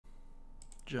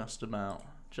Just about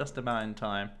in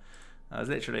time. I was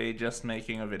literally just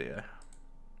making a video.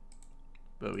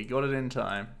 But we got it in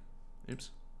time.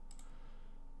 Oops.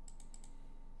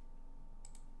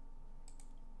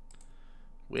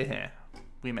 We're here.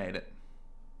 We made it.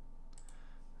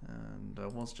 And I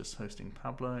was just hosting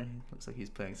Pablo. Looks like he's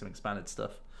playing some expanded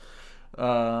stuff.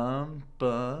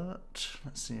 But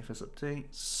let's see if there's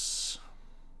updates.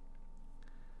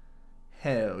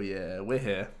 Hell yeah, we're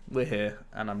here. We're here.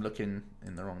 And I'm looking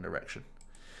in the wrong direction.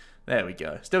 There we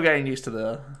go. Still getting used to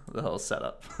the whole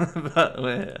setup. But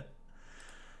we're here.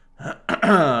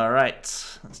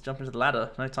 Alright, let's jump into the ladder.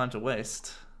 No time to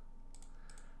waste.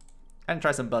 And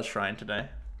try some buzzshrine today.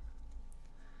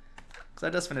 Because I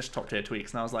just finished top tier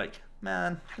tweaks and I was like,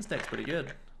 man, this deck's pretty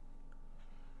good.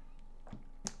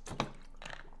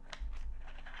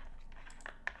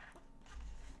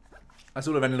 I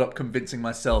sort of ended up convincing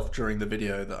myself during the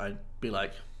video that I'd be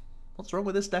like, what's wrong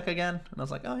with this deck again? And I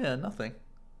was like, oh yeah, nothing.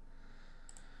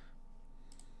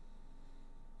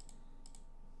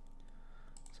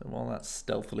 So while that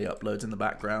stealthily uploads in the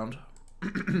background,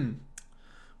 we'll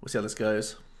see how this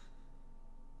goes.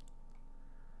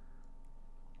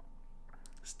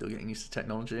 Still getting used to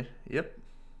technology. Yep.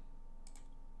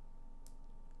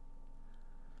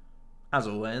 As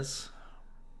always.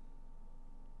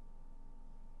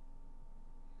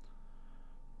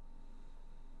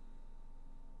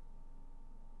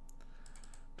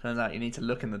 Turns out you need to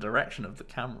look in the direction of the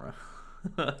camera.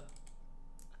 Oh,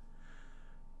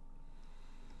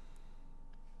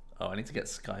 I need to get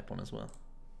Skype on as well.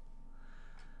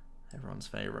 Everyone's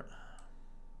favorite.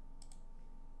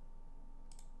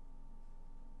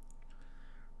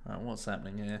 Right, what's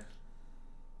happening here?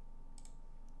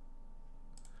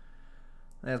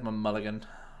 There's my mulligan.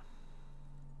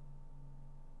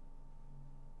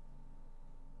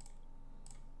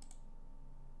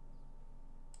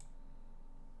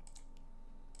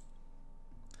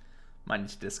 Might need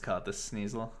to discard this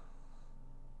Sneasel.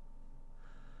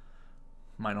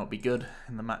 Might not be good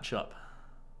in the matchup.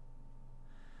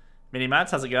 Mini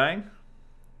Mads, how's it going?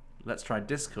 Let's try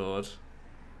Discord.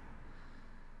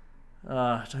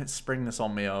 Don't spring this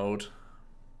on me, old.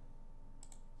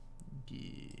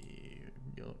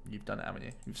 You've done it, haven't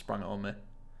you? You've sprung it on me.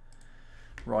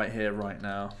 Right here, right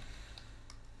now.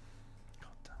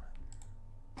 God damn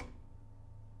it.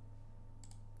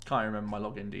 Can't remember my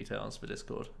login details for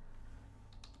Discord.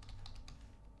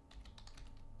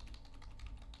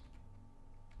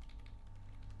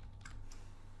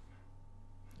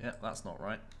 Yep, that's not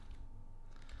right.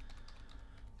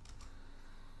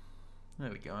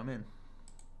 There we go, I'm in.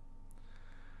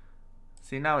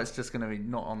 See, now it's just going to be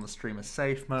not on the streamer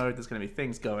safe mode. There's going to be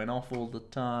things going off all the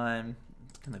time.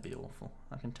 It's going to be awful.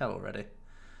 I can tell already.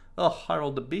 Oh, I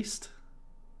rolled the beast.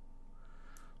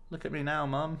 Look at me now,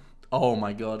 mum. Oh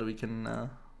my god, we can...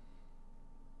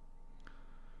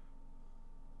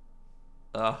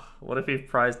 what if he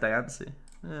prized Diancie?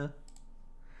 Yeah.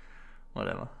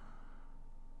 Whatever.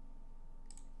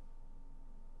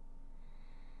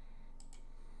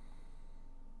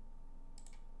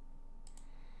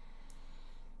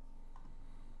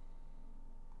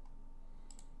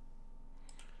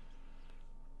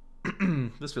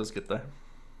 This feels good though.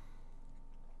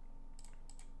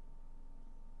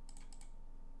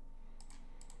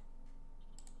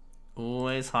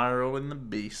 Always high rolling the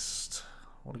beast.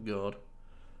 What a god.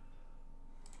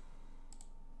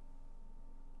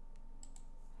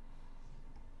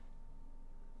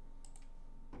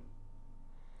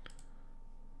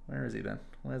 Where is he then?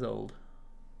 Where's old?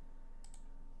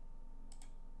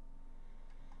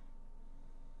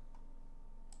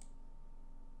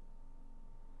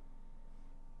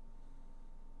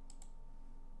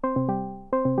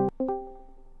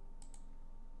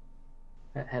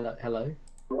 Hello.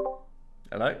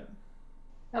 Hello?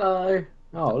 Hello.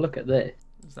 Oh, look at this.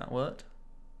 Has that worked?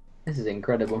 This is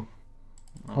incredible.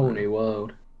 Oh, Whole new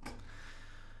world.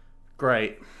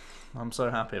 Great. I'm so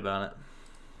happy about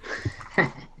it.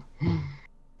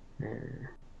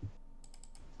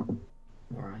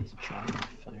 Alright, he's charging my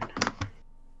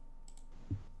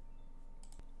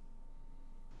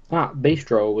phone. Beast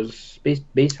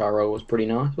high roll was pretty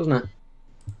nice, wasn't it?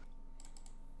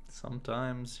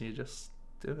 Sometimes you just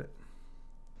do it.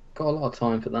 Got a lot of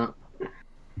time for that.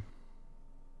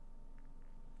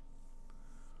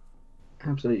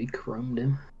 Absolutely crumbed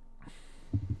him.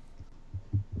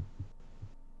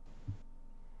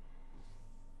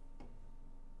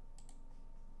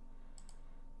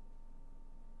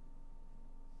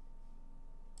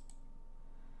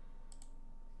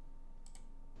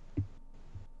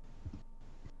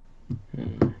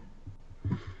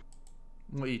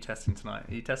 What are you testing tonight?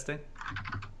 Are you testing?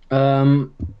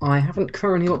 I haven't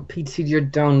currently got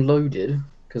PTGO downloaded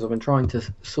because I've been trying to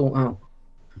sort out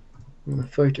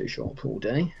Photoshop all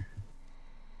day.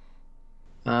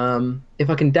 If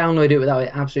I can download it without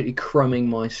it absolutely crumbing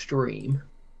my stream,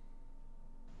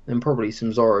 then probably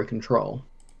some Zorro control.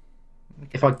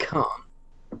 Okay. If I can't,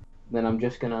 then I'm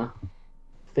just gonna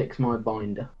fix my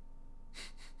binder.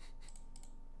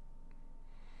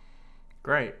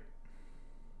 Great.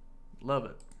 Love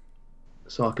it.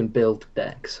 So I can build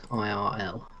decks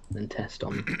IRL and test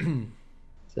on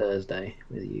Thursday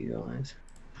with you guys.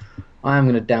 I am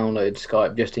going to download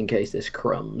Skype just in case this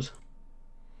crumbs.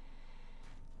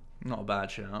 Not a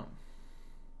bad shout.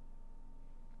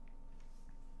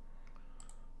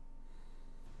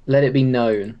 Let it be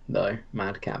known, though,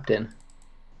 Mad Captain,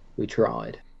 we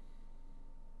tried.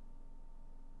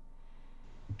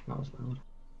 That was loud.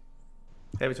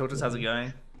 Hey, Tortoise, how's it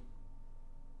going?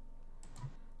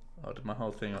 Oh, did my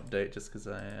whole thing update just because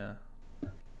I...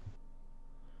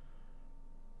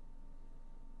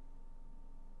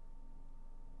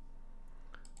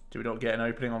 Do we not get an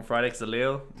opening on Friday because of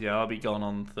Lille? Yeah, I'll be gone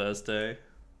on Thursday.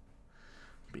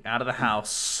 I'll be out of the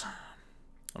house,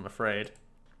 I'm afraid.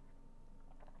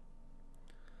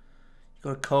 You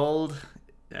got a cold?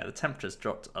 Yeah, the temperature's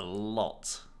dropped a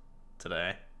lot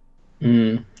today.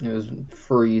 It was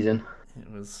freezing.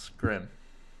 It was grim.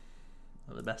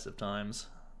 At the best of times.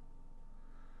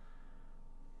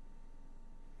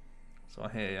 So I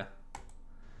hear you.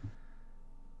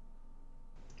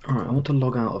 Alright, I want to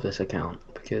log out of this account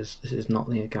because this is not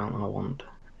the account I want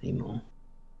anymore.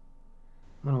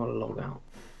 I don't want to log out.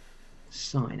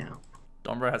 Sign out.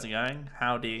 Dombro, how's it going?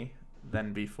 Howdy,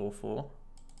 then B44.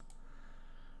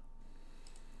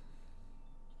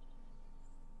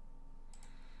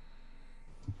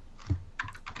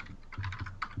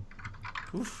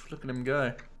 Oof, look at him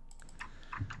go.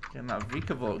 Getting that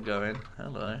Vika Vault going.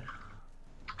 Hello.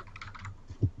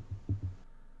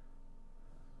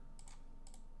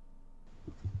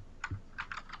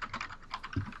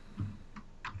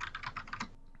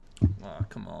 Oh,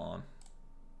 come on.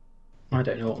 I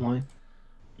don't know what my...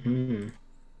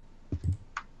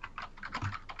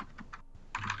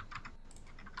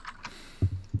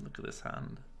 Look at this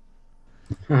hand.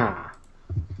 Ah.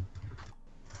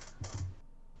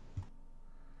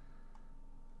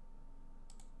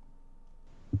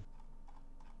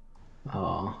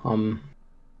 Oh, I'm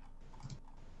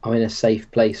in a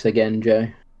safe place again, Joe.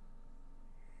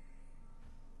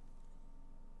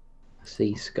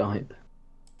 See Skype.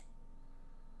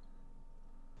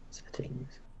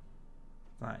 Settings.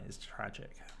 That is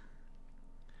tragic.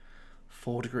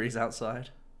 4 degrees outside.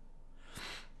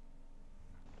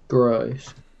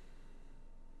 Gross.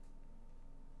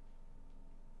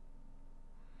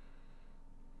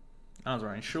 I was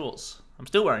wearing shorts. I'm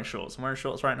still wearing shorts. I'm wearing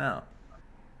shorts right now.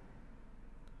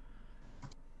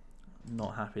 I'm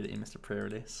not happy that you missed a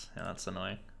pre-release. Yeah, that's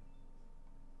annoying.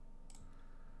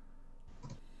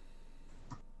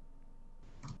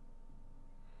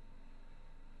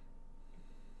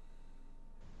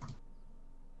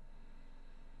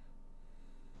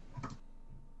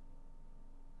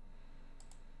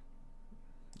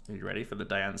 Are you ready for the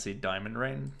Diancie Diamond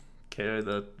Rain? KO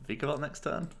the Vikavalt next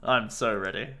turn? I'm so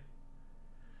ready.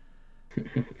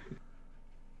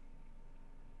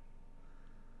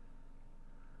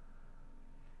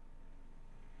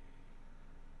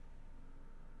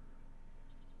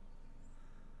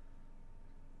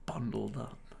 Bundled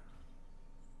up.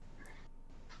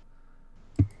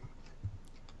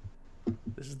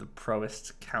 This is the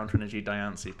proest counter energy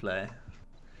Diancie play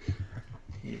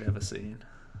you've ever seen.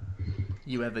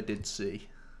 You ever did see.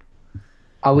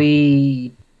 Are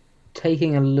we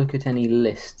taking a look at any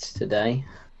lists today?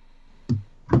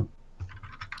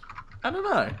 I don't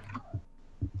know.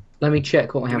 Let me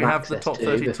check what we Do have we have access the top to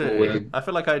 32? I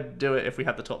feel like I'd do it if we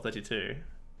had the top 32.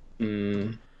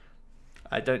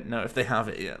 I don't know if they have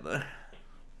it yet, though.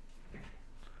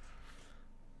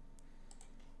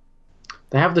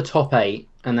 They have the top 8,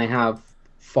 and they have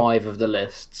 5 of the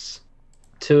lists.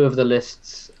 2 of the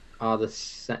lists are the...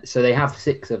 So they have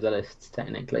 6 of the lists,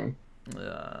 technically.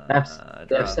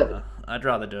 I'd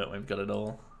rather do it when we've got it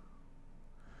all.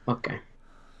 Okay.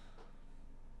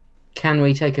 Can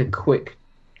we take a quick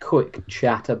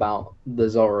chat about the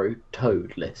Zorro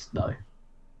Toad list, though?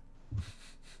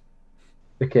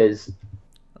 Because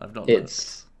I've not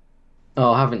it's...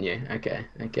 Oh, haven't you? Okay,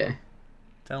 okay.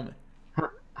 Tell me.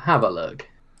 Have a look.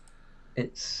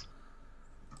 It's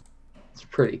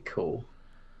pretty cool.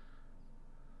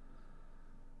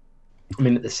 I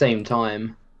mean, at the same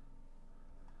time,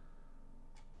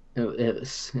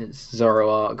 It's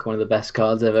Zoroark, one of the best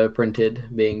cards ever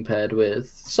printed, being paired with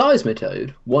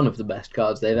Seismitoad, one of the best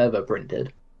cards they've ever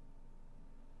printed.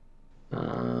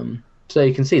 So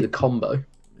you can see the combo.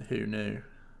 Who knew?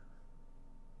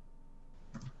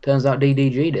 Turns out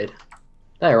DDG did.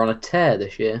 They're on a tear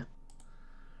this year.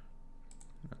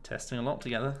 Testing a lot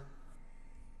together.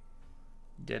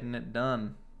 Getting it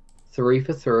done. 3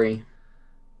 for 3.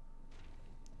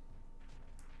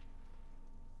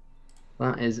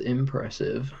 That is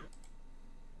impressive.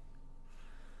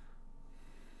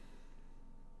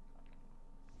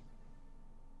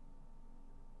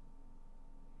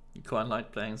 You quite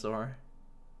like playing Zoro.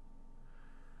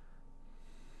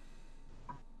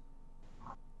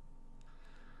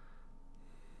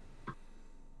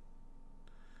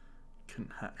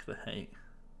 Couldn't hack the hate.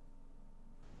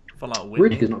 For like Whitney.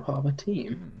 Rudiger's not part of a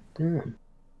team. Damn.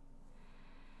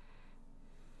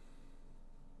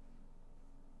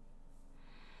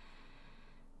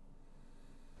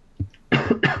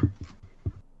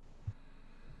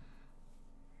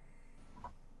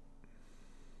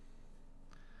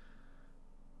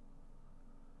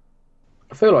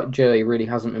 I feel like Joey really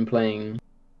hasn't been playing.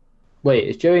 Wait,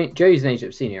 is Joey's an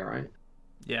Age-Up senior, right?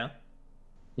 Yeah.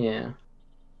 Yeah.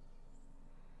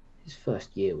 His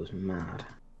first year was mad.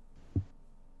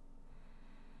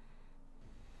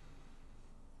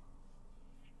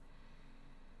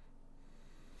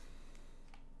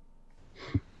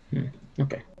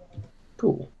 Okay.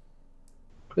 Cool.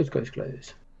 Close, close,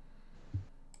 close.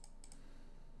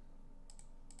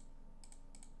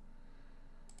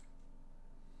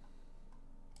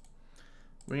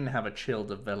 We're going to have a chill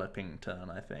developing turn,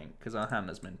 I think, because our hand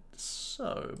has been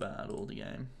so bad all the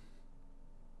game.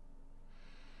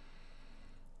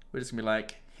 We're just going to be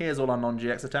like, here's all our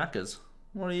non-GX attackers.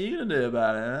 What are you going to do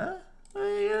about it, huh? What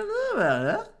are you going to do about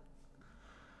it, huh?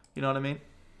 You know what I mean?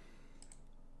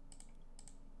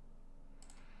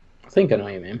 I think I know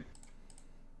what you mean.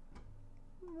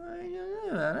 What are you going to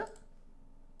do about it?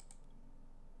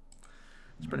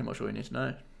 That's pretty much all you need to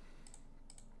know.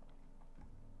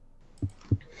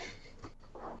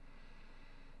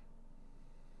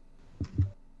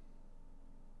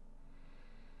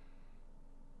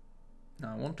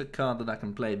 Now I want a card that I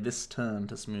can play this turn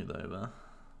to smooth over.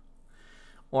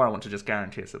 Or I want to just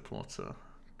guarantee a supporter.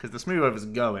 Because the smooth over's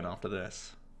going after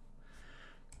this.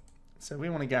 So we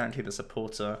want to guarantee the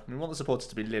supporter. We want the supporter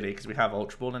to be Lily because we have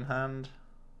Ultra Ball in hand.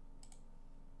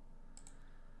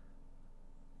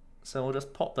 So we'll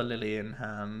just pop the Lily in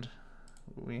hand.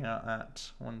 We are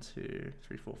at 1, 2,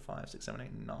 3, 4, 5, 6, 7,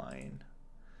 8, 9.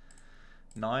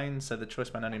 9, so the choice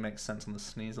band only makes sense on the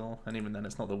Sneasel. And even then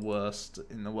it's not the worst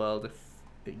in the world if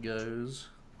it goes.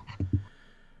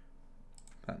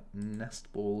 That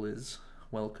Nest Ball is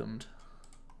welcomed,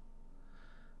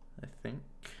 I think.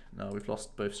 No, we've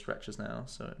lost both stretches now,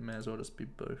 so it may as well just be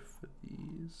both of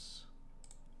these.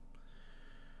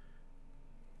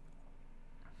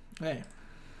 Okay.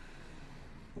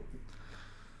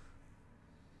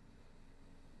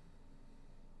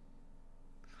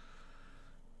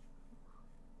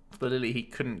 For Lily, he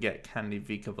couldn't get Candy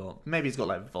Vika Volt. Maybe he's got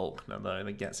like Volkner though,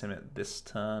 that gets him at this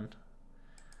turn.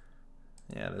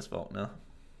 Yeah, there's Volkner.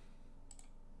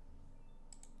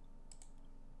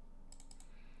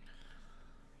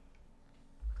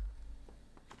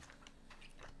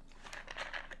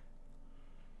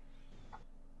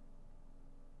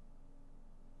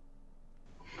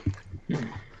 I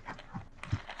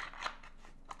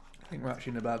think we're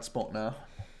actually in a bad spot now.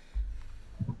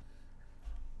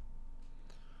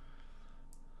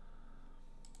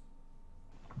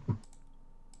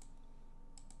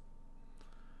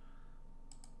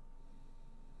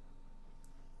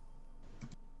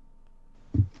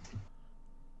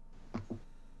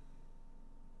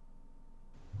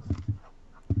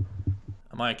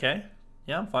 Am I okay?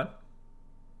 Yeah, I'm fine.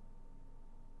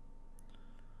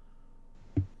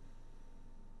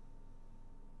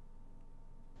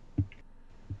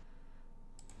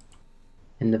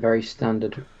 In the very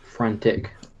standard,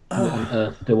 frantic, what on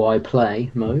earth do I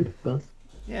play mode, but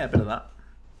Yeah, a bit of that.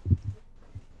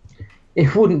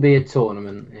 it wouldn't be a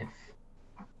tournament if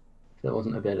there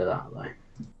wasn't a bit of that, though.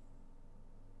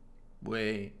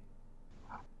 Wait.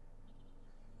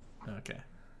 Okay.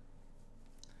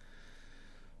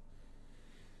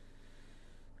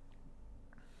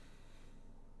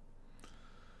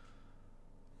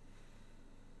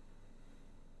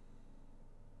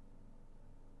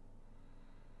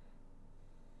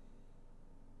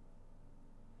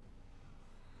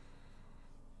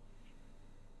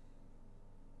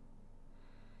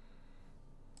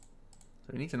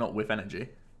 So we need to not whiff energy.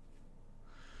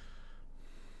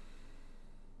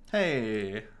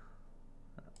 Hey!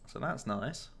 so that's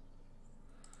nice.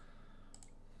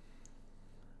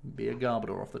 Be a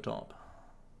Garbodor off the top.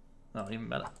 Oh, even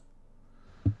better.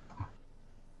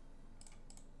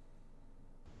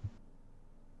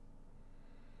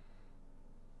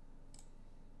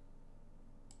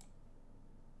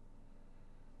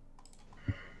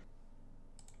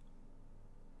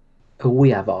 A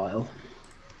Weavile.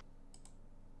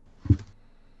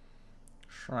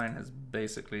 Shrine has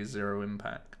basically 0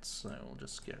 impact, so we'll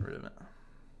just get rid of it.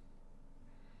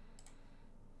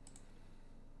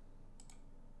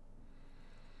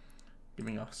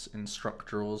 Giving us instruct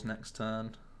draws next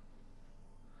turn.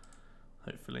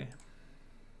 Hopefully.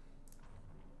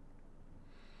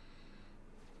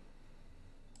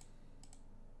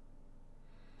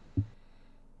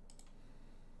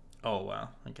 Oh wow,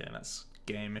 okay, that's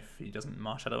game if he doesn't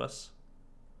Marshadow us.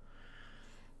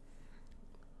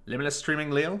 Limitless streaming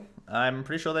Lille? I'm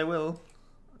pretty sure they will.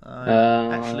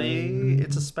 Actually,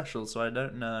 it's a special, so I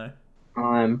don't know.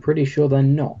 I'm pretty sure they're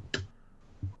not.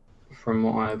 From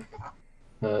what I've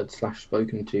heard /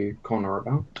 spoken to Connor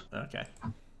about. Okay.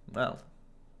 Well,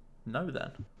 no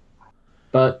then.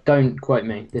 But don't quote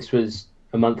me. This was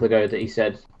a month ago that he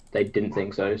said they didn't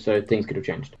think so, so things could have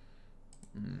changed.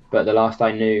 But the last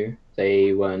I knew,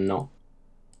 they were not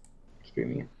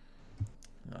streaming it.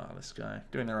 Oh, this guy.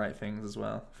 Doing the right things as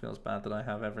well. Feels bad that I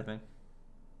have everything.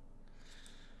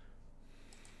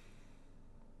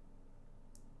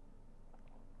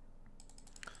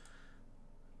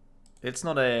 It's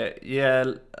not a...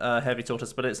 Yeah, Heavy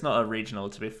Tortoise, but it's not a regional,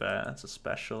 to be fair. It's a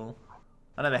special.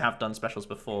 I know they have done specials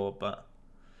before, but...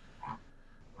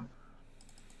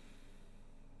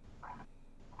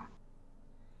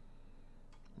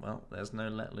 Well, there's no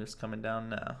Let Loose coming down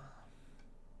now.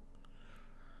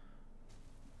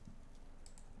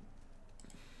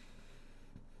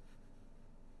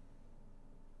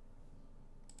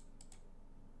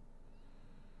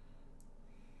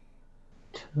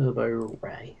 Turbo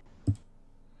Ray.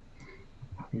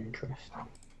 Interesting.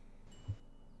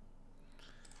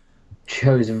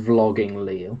 Chose vlogging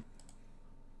Lille.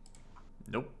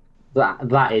 Nope.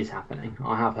 That is happening.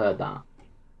 I have heard that.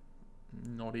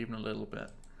 Not even a little bit.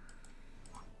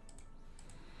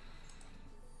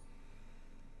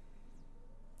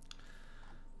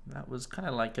 That was kind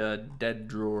of like a dead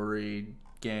drawery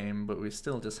game, but we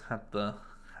still just had the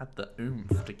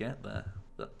oomph to get there.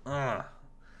 The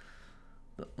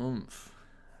oomph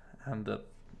and the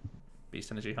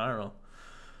Beast Energy High Roll.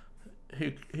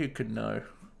 Who could know?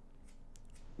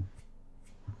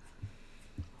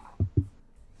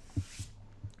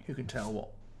 Who can tell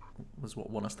what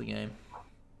won us the game?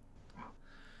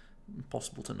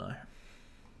 Impossible to know.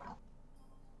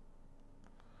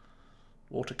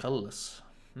 Watercolorless.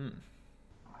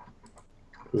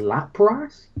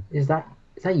 Lapras? Is that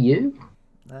you?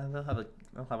 They'll have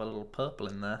a little purple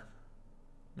in there.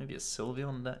 Maybe a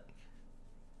Sylveon deck.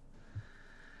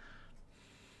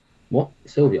 What?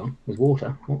 Sylveon was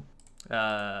water. What?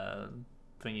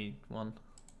 Thingy one.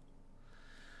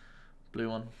 Blue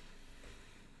one.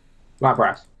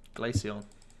 Lapras. Glaceon.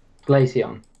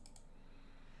 Glaceon.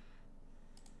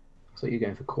 So you're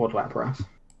going for quad Lapras.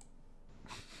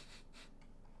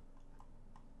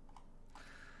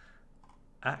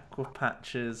 Aqua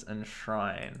Patches and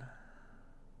Shrine.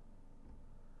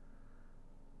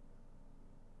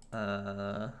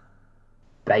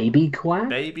 Baby Quag?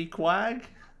 Baby Quag?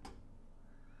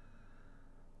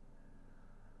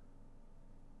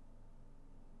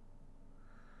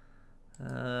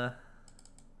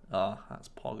 Oh, that's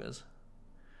poggers.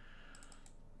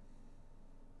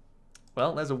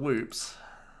 Well, there's a Whoops.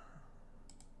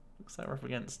 Looks like we're up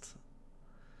against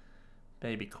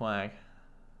Baby Quag.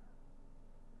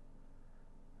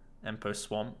 Empo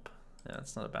Swamp. Yeah,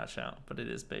 that's not a bad shout, but it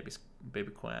is Baby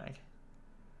Quag.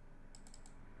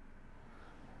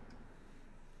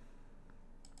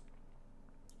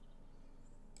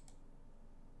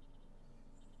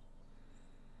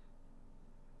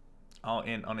 Oh,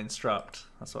 on Instruct.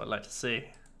 That's what I'd like to see.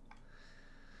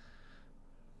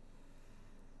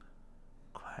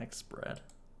 Quag Spread.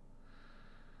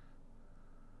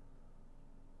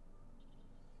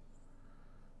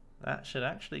 That should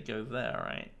actually go there,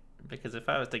 right? Because if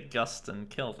I was to Gust and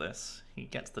kill this, he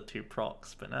gets the 2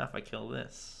 procs, but now if I kill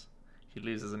this, he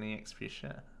loses an EXP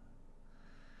share.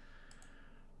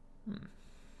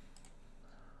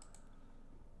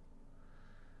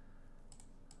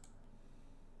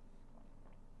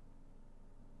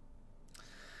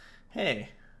 Hey,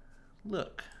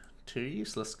 look, 2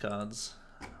 useless cards.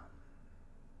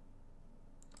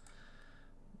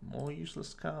 More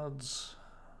useless cards.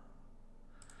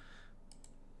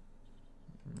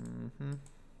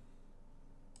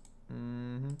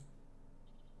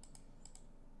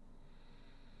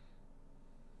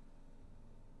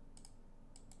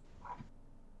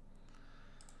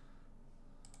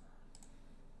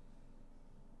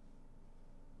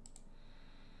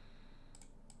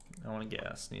 want to get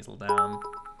a Sneasel down.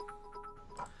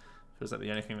 Feels like the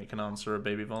only thing that can answer a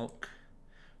baby Volk.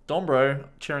 Dombro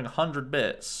cheering 100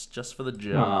 bits just for the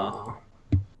jar. Aww.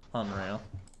 Unreal.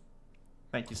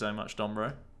 Thank you so much,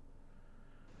 Dombro.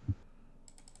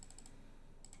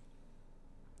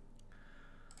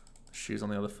 Shoes on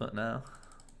the other foot now.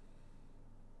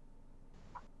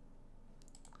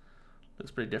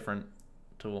 Looks pretty different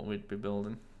to what we'd be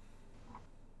building.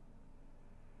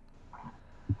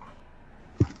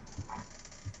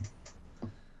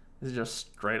 This is just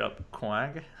straight up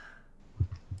quag.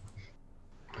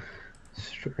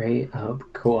 Straight up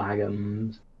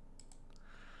quagums.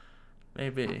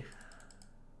 Maybe.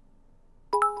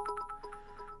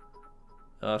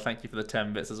 Thank you for the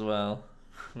 10 bits as well.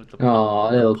 Oh,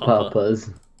 little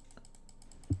papas.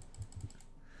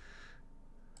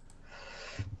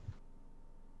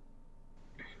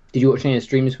 Did you watch any of the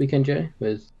stream this weekend, Joe?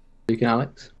 With Luke and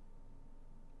Alex?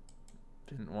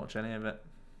 Didn't watch any of it.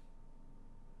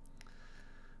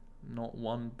 Not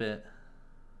one bit.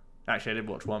 Actually, I did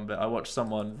watch one bit. I watched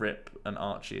someone rip an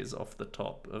Archie's off the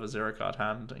top of a 0-card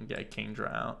hand and get a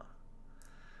Kingdra out.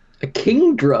 A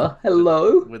Kingdra?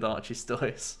 Hello? With Archie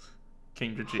Stoys.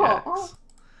 Kingdra GX.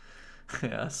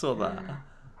 Yeah, I saw that.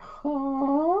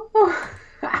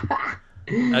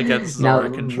 Against Zora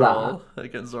Control.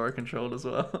 Against Zora Control as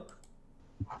well.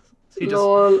 He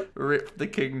just ripped the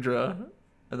Kingdra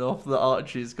and off the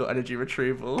Archie's got energy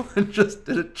retrieval and just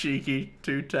did a cheeky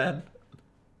 210.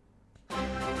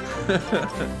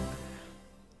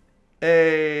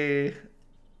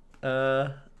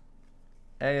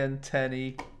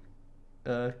 A10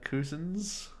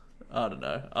 Cousins? I don't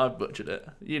know. I've butchered it.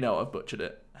 You know I've butchered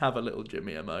it. Have a little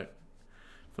Jimmy emote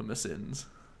for my sins.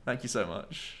 Thank you so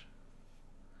much.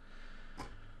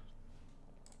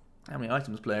 How many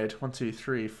items played? 1, 2,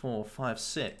 3, 4, 5,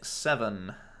 6,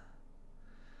 7.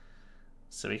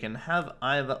 So we can have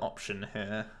either option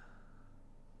here.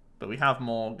 But we have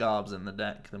more Garbs in the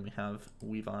deck than we have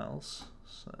Weaviles.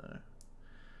 So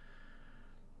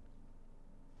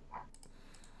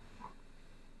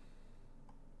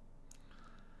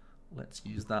let's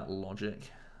use that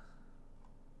logic.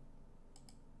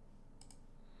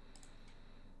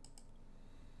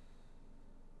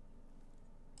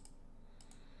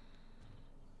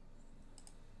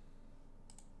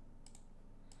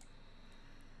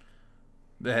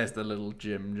 There's the little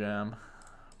Jim Jam.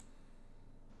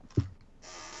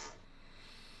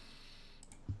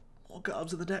 More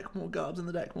Garbs in the deck, more Garbs in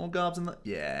the deck, more Garbs in the...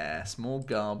 Yes, more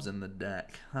Garbs in the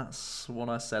deck. That's what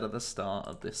I said at the start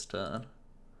of this turn.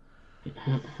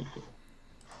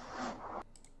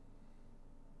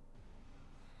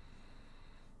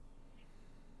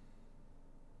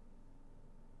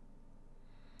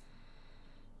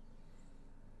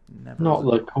 Not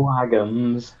the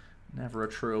quagums. Never a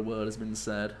truer word has been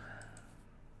said.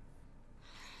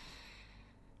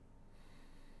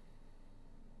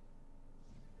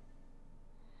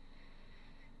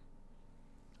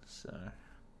 So,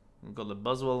 we've got the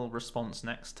Buzzwell response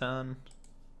next turn.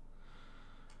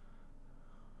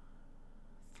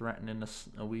 Threatening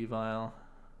a Weavile.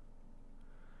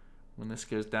 When this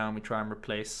goes down, we try and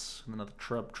replace with another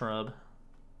Trub.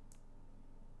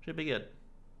 Should be good.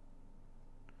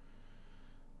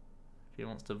 If he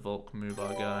wants to Volk move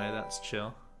our guy, that's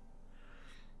chill.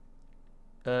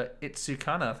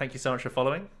 Itsukana, thank you so much for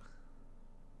following.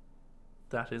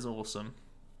 That is awesome.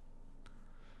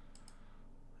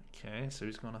 Okay, so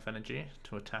he's got enough energy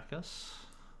to attack us.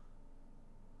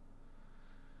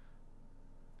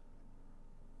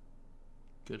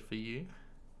 Good for you.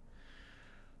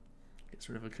 Gets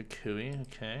rid of a Kukui.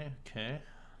 Okay.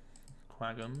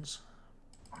 Quagums.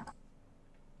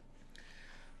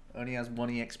 Only has 1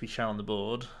 EXP share on the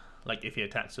board. Like if he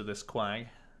attacks with this Quag.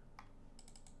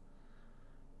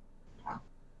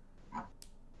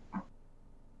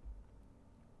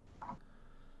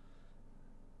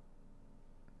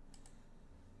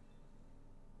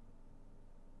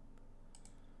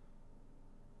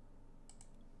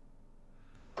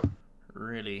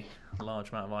 Really large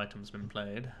amount of items been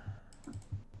played.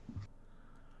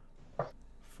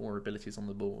 4 abilities on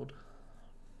the board.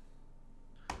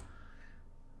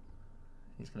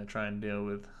 He's going to try and deal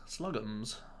with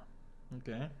Sluggums.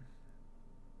 Okay.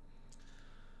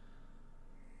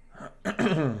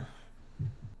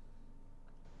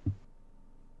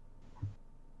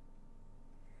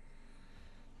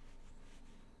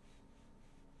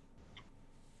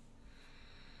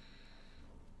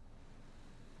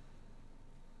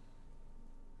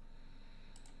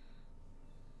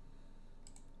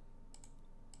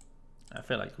 I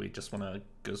feel like we just want to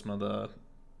Guzma the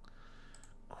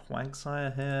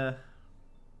Quagsire here.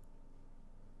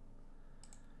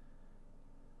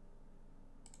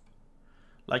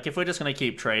 Like, if we're just going to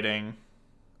keep trading...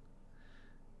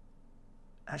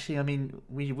 Actually, I mean,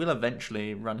 we will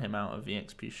eventually run him out of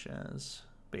EXP shares.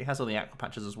 But he has all the aqua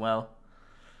patches as well.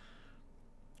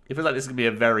 It feels like this is going to be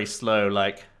a very slow,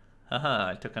 like... Haha,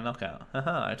 I took a knockout.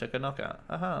 Haha, I took a knockout.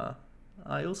 Haha,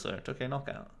 I also took a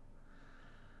knockout.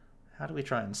 How do we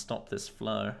try and stop this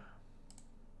flow?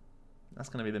 That's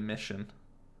going to be the mission.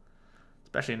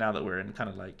 Especially now that we're in kind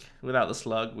of like... Without the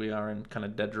slug, we are in kind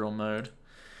of dead draw mode.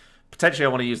 Potentially I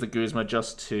want to use the Guzma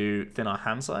just to thin our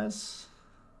hand size.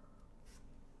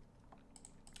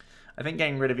 I think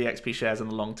getting rid of EXP shares in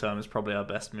the long term is probably our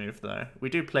best move though. We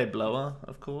do play Blower,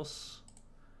 of course.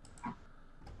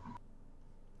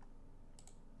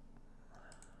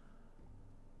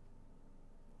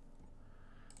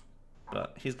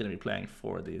 But he's going to be playing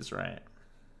 4 of these, right?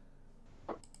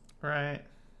 Right.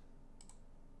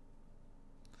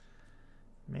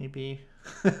 Maybe.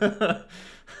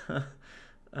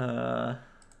 I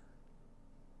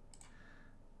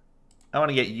want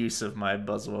to get use of my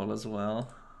Buzzwole as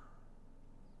well.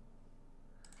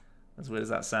 As weird as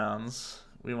that sounds,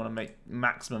 we want to make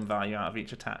maximum value out of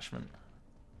each attachment.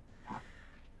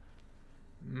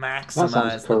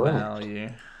 Maximize the value.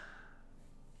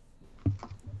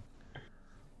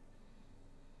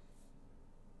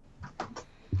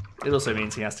 It also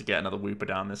means he has to get another Wooper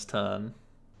down this turn,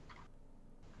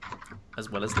 as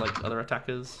well as like other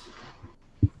attackers.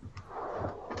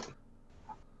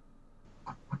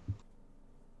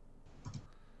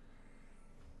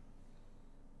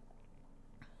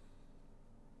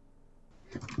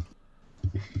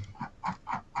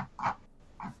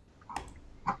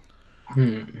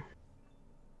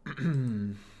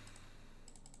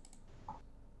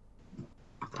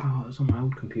 Oh, it was on my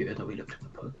old computer that we looked at the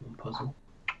Pokemon puzzle.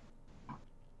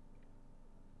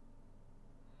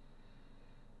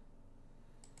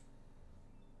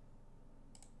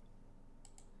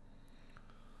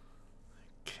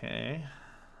 Okay,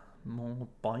 more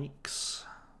bikes.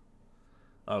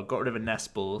 Oh, got rid of a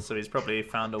Nest Ball, so he's probably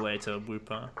found a way to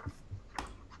Wooper.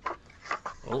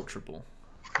 Ultra Ball.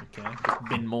 Okay, just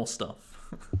bin more stuff,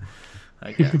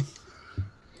 I guess.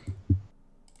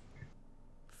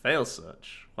 Fail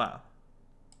search. Wow.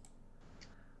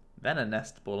 Then a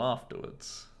Nest Ball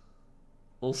afterwards.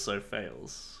 Also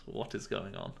fails. What is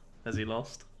going on? Has he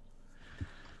lost?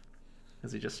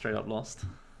 Has he just straight up lost?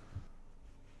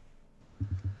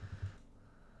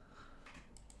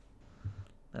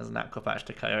 There's an Aqua Patch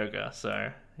to Kyogre,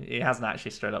 so he hasn't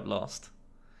actually straight up lost.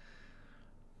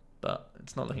 But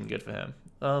it's not looking good for him.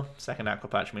 Oh, second Aqua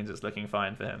Patch means it's looking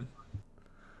fine for him.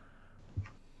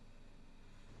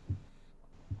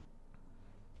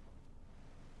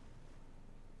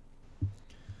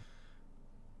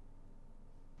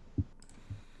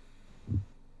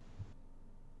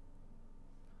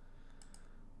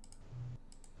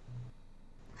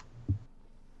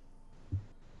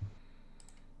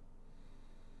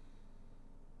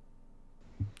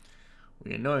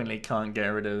 We annoyingly can't get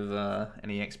rid of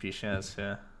any XP shares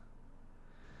here.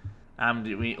 And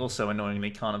we also annoyingly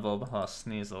can't evolve our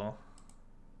Sneasel.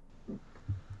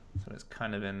 So it's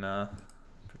kind of in a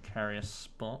precarious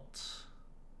spot.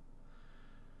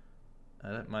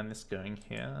 I don't mind this going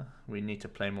here. We need to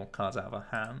play more cards out of our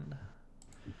hand.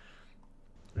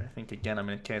 But I think again I'm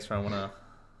in a case where I want to...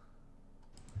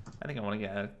 I think I want to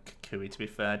get a Kukui, to be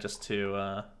fair, just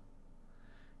to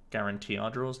guarantee our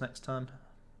draws next turn.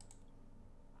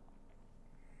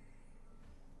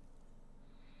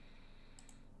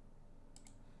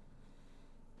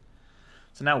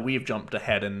 So now we've jumped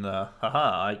ahead in the,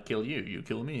 haha, I kill you, you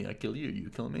kill me, I kill you, you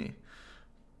kill me.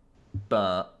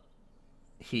 But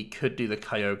he could do the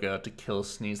Kyogre to kill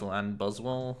Sneasel and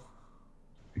Buzzwole.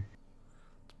 It's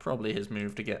probably his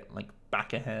move to get like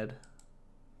back ahead.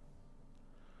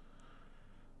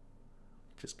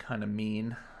 Which is kind of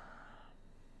mean.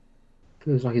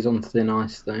 Feels like he's on thin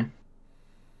ice though.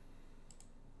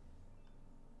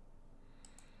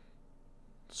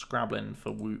 Scrabbling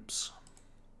for whoops.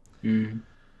 Mm.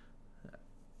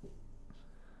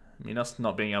 I mean, us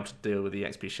not being able to deal with the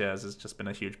XP shares has just been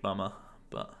a huge bummer,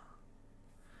 but...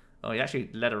 Oh, he actually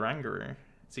led a Rangaroo.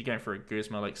 Is he going for a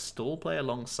Guzma, like, stall play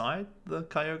alongside the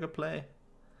Kyogre play?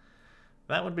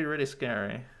 That would be really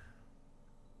scary.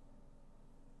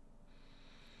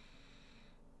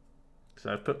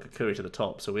 So I've put Kukui to the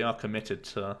top, so we are committed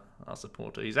to our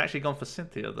supporter. He's actually gone for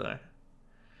Cynthia, though.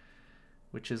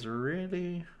 Which is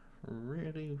really,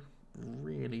 really,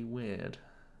 really weird.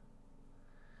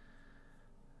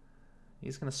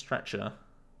 He's going to stretch her.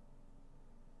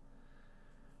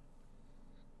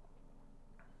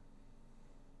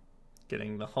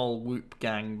 Getting the whole Whoop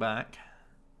gang back.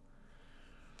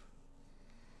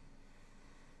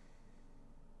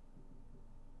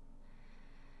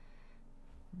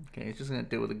 Okay, he's just going to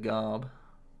deal with the Garb.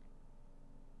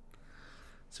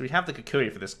 So we have the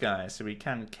Kukui for this guy, so we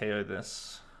can KO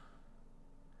this.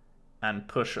 And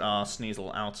push our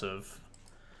Sneasel out of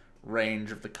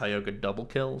range of the Kyogre double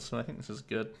kill, so I think this is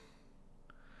good.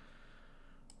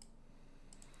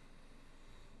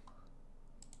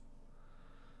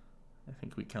 I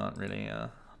think we can't really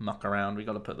muck around. We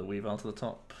got to put the Weavile to the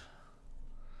top.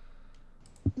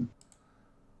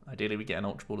 Ideally, we get an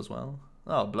Ultra Ball as well.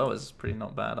 Oh, Blower's pretty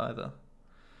not bad either.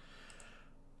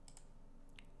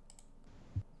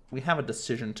 We have a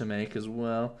decision to make as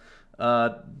well.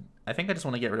 I think I just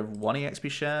want to get rid of one EXP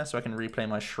share so I can replay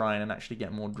my shrine and actually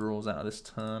get more draws out of this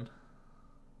turn.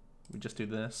 We just do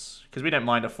this. Because we don't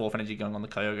mind a 4th energy going on the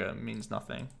Kyogre. It means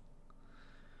nothing.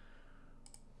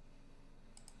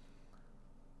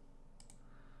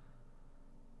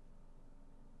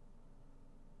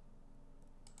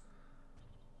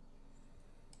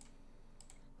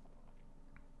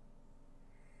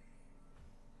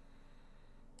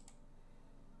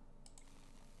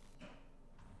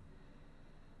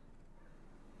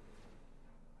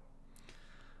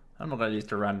 I'm not going to use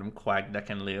the random Quag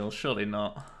deck in Lille. Surely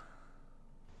not.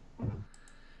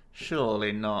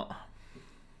 Surely not.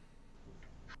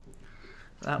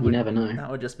 You never know.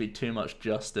 That would just be too much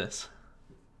justice.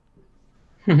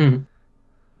 Hmm.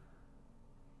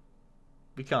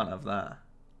 We can't have that.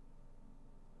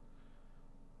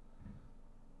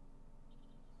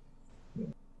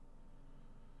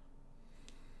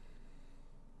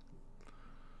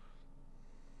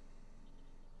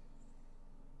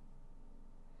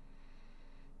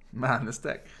 Man, this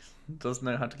deck does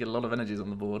know how to get a lot of energies on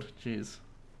the board. Jeez.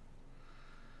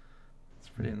 It's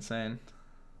pretty insane.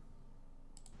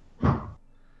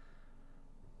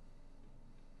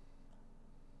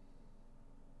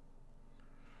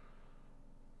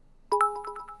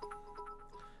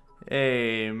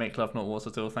 Hey, make love not water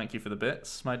till. Thank you for the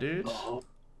bits, my dude. Oh,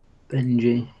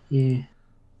 Benji, yeah.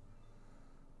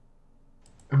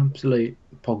 Absolute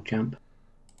PogChamp.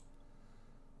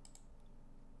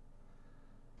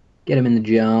 Get him in the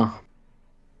jar.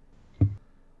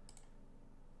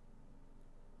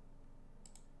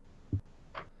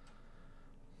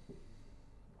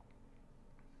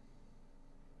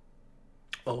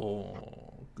 Oh,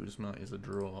 Guzma is a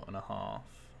draw and a half.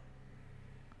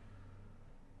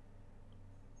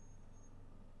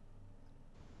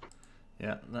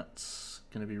 Yeah, that's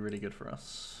going to be really good for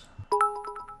us.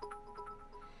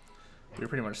 We're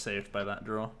pretty much saved by that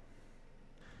draw.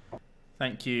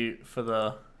 Thank you for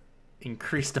the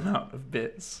increased amount of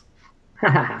bits.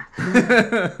 You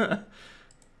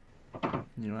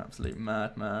absolute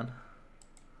madman.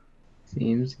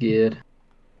 Seems good.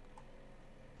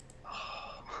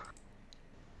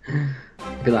 Look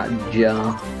at that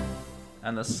jar.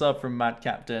 And the sub from Mad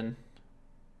Captain.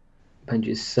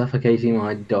 Benji's suffocating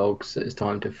my dogs, so it's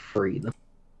time to free them.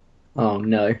 Oh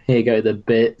no, here go the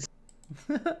bits.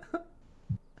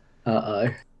 Uh-oh.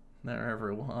 They're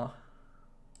everywhere.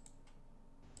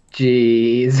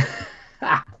 Jeez.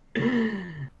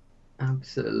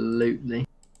 Absolutely.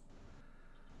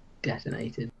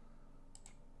 Detonated.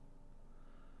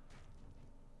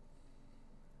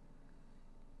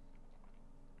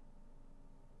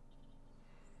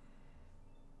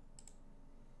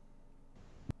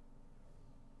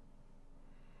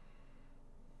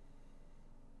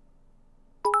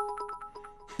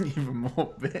 Even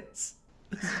more bits.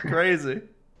 This is crazy.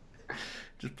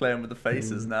 Just playing with the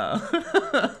faces now.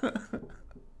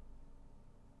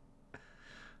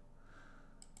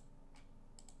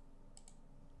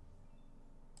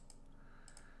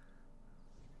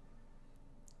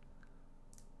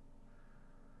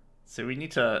 So we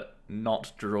need to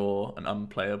not draw an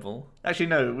unplayable. Actually,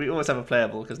 no, we always have a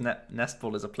playable because Nest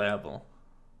Ball is a playable.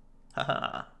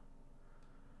 Haha.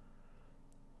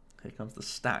 Here comes the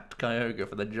stacked Kyogre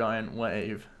for the giant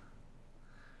wave.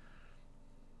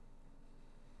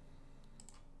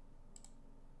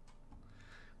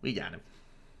 We got him.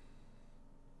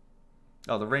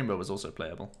 Oh, the rainbow was also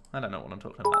playable. I don't know what I'm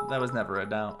talking about. There was never a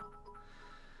doubt.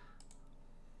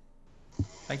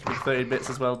 Thank you for 30 bits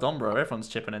as well, Dom, bro. Everyone's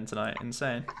chipping in tonight.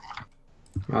 Insane.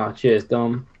 Ah, cheers,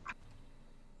 Dom.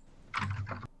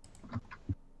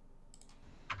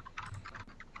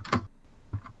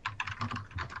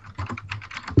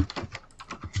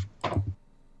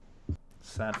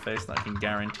 Sad face that I can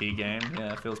guarantee game.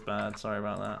 Yeah, it feels bad. Sorry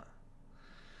about that.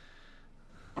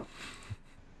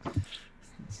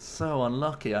 So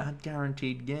unlucky. I had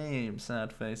guaranteed game.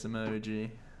 Sad face emoji.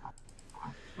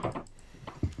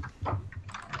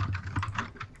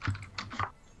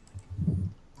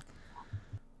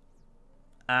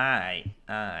 Aye.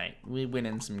 We're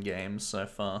winning some games so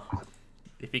far.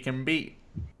 If you can beat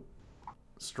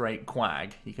straight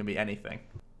Quag, you can beat anything.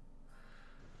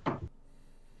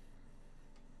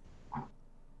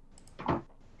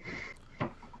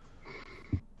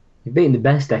 You're beating the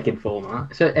best deck in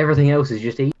format, so everything else is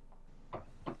just easy.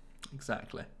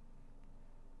 Exactly.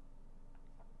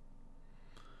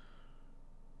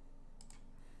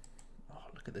 Oh,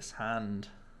 look at this hand.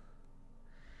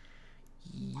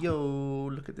 Yo,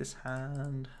 look at this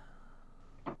hand.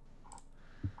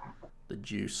 The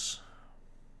juice.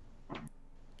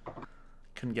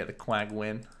 Couldn't get the Quag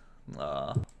win.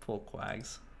 Ah, poor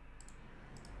Quags.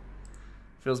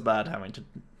 Feels bad having to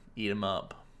eat him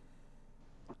up.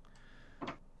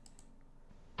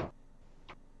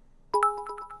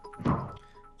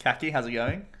 Kaki, how's it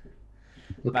going?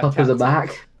 The puppers are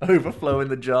back. Overflowing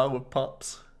the jar with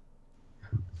pups.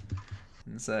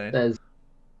 Insane. If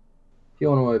you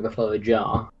want to overflow a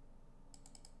jar,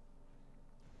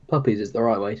 puppies is the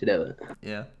right way to do it.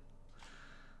 Yeah.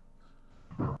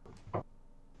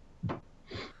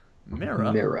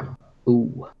 Mirror? Mirror.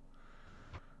 Ooh.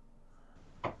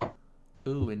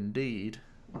 Ooh, indeed.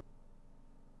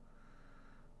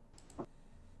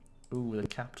 Ooh, with a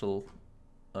capital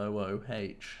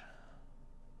O-O-H.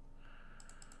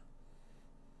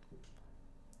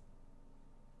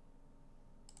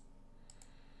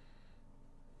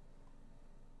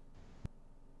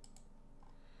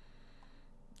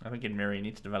 I think in Mirror you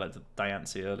need to develop the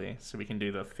Diancie early, so we can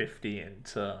do the 50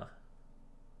 into...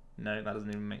 No, that doesn't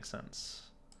even make sense.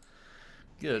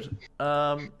 Good.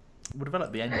 We'll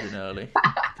develop the engine early,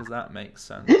 because that makes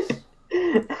sense.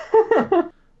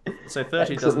 So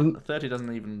 30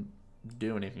 doesn't even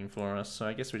do anything for us, so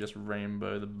I guess we just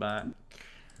rainbow the back.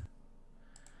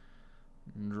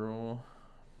 And draw.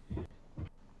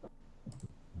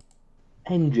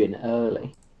 Engine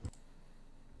early.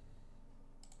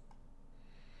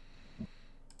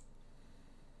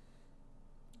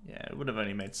 Yeah, it would have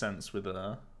only made sense with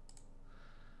a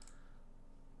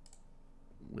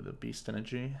beast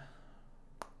energy.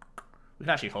 We can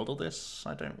actually hold all this.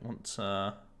 I don't want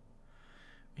to...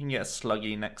 We can get a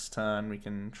Sluggy next turn. We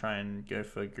can try and go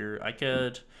for Guru. I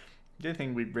could... The only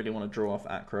thing we really want to draw off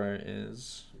Acro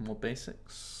is more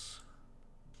basics.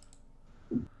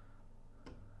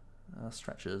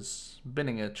 Stretches.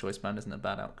 Binning a choice band isn't a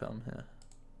bad outcome here.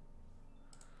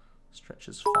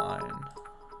 Stretches fine.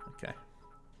 Okay.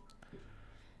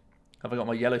 Have I got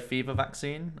my yellow fever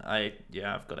vaccine?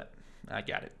 Yeah, I've got it. I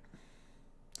got it.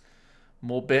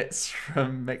 More bits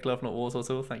from Make Love Not Wars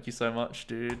Tool. Thank you so much,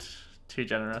 dude. Too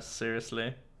generous,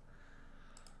 seriously.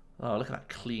 Oh, look at that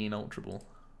clean Ultra Ball.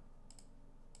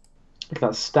 Look at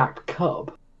that stacked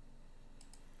cup.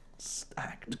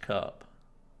 Stacked cup.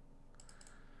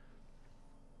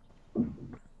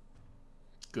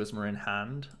 Guzma in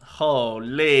hand.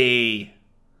 Holy!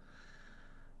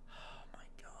 Oh my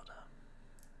god.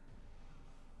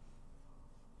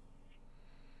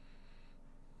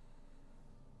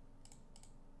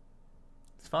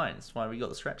 It's fine. That's why we got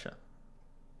the stretcher.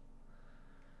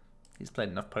 He's played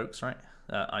enough pokes, right?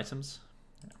 Items.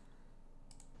 Yeah.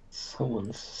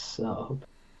 Someone's sub.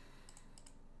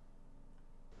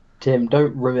 Tim,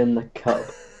 don't ruin the cup.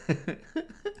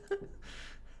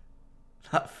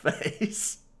 That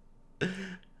face.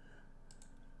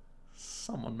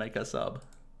 Someone make a sub.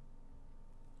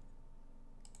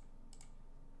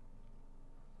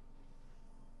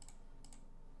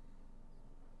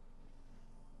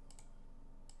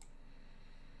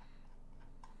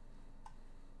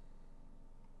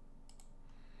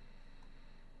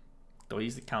 Do I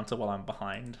use the counter while I'm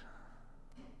behind?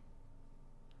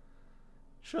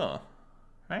 Sure.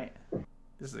 Right?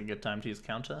 This is a good time to use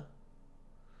counter.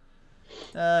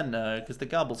 No, because the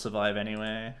guard will survive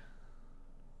anyway.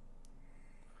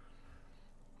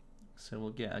 So we'll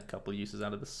get a couple uses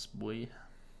out of this boy.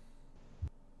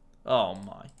 Oh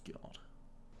my god.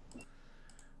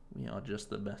 We are just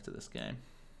the best at this game.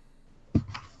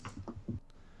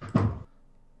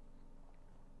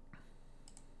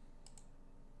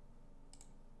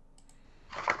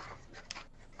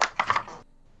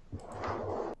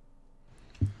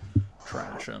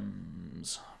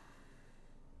 Trash'ems.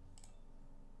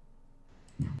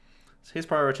 So his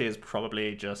priority is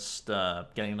probably just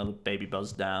getting another baby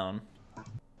buzz down.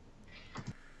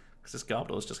 Because this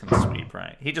Garbler is just going to sweep,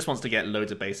 right? He just wants to get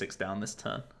loads of basics down this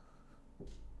turn.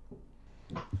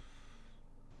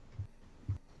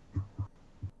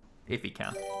 If he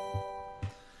can.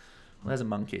 Well, there's a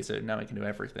monkey, so now he can do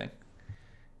everything.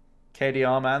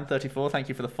 KDR man 34, thank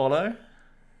you for the follow.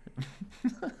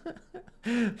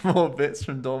 More bits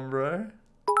from Dombro.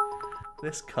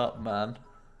 This cup, man.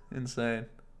 Insane.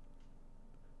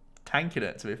 Tanking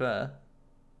it, to be fair.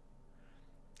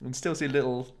 You can still see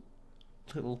little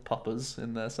poppers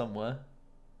in there somewhere.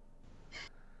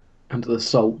 Under the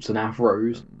salts and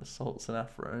afros. And the salts and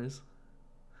afros.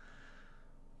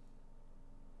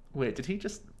 Wait, did he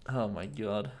just... Oh my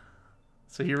god.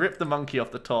 So he ripped the monkey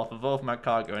off the top, evolved Mad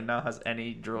Cargo, and now has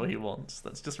any draw he wants.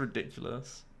 That's just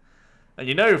ridiculous. And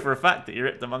you know for a fact that he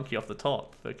ripped the monkey off the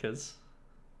top, because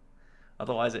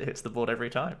otherwise it hits the board every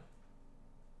time.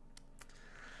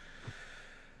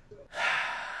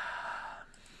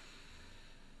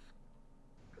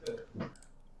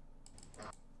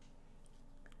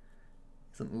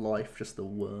 Isn't life just the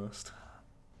worst?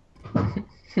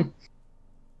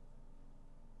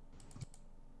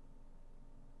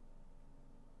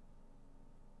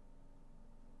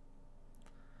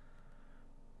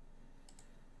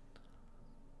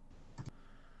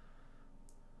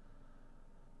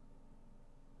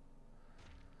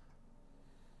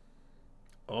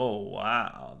 Oh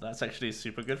wow, that's actually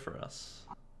super good for us.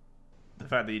 The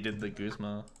fact that you did the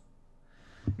Guzma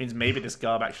means maybe this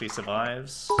Garb actually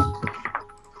survives.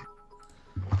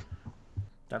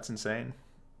 That's insane.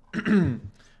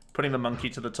 Putting the monkey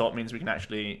to the top means we can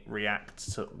actually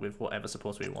react with whatever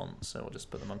supports we want, so we'll just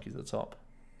put the monkey to the top.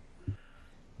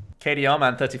 KDR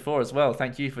Man 34 as well,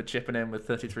 thank you for chipping in with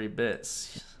 33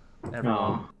 bits.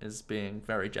 Everyone is being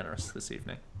very generous this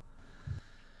evening.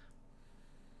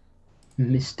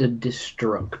 Mr.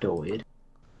 Destructoid.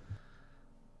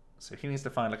 So he needs to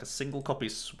find like a single copy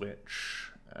switch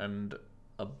and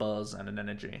a buzz and an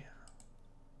energy.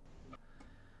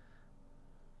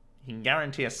 He can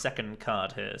guarantee a second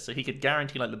card here. So he could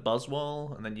guarantee like the buzz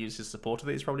wall and then use his supporter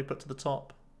that he's probably put to the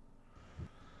top.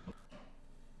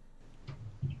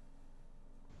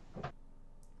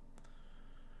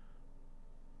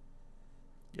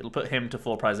 It'll put him to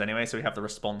 4 prize anyway, so we have the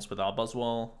response with our buzz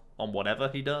wall on whatever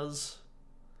he does.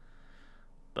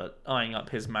 But eyeing up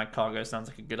his Mad Cargo sounds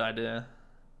like a good idea.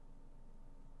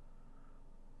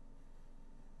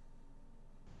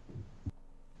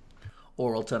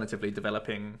 Or alternatively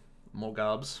developing more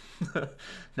Garbs.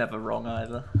 Never wrong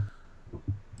either.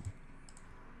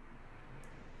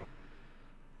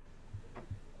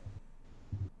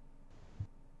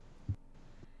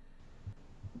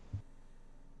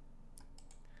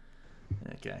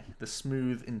 Okay, the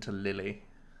smooth into Lily.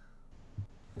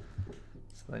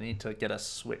 So I need to get a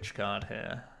switch card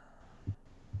here.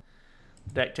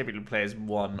 The deck typically plays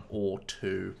 1 or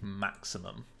 2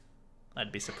 maximum.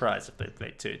 I'd be surprised if they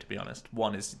played 2, to be honest.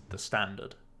 1 is the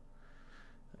standard.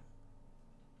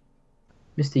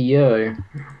 Mr. Yo,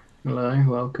 hello,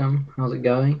 welcome. How's it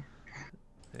going?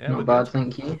 Yeah, not bad,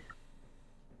 thank you.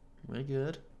 We're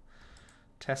good.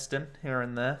 Testing here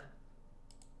and there.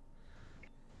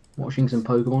 Watching some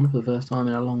Pokemon for the first time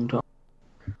in a long time.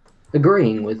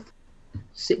 Agreeing with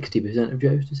 60% of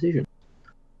Joe's decision.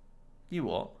 You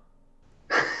what?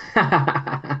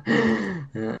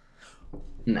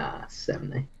 Nah,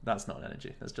 70. That's not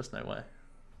energy. There's just no way.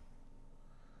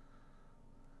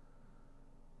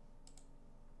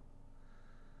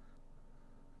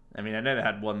 I mean, I know they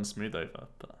had 1 smooth over,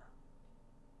 but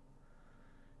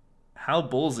how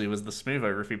ballsy was the smooth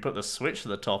over if he put the switch to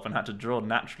the top and had to draw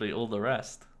naturally all the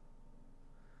rest?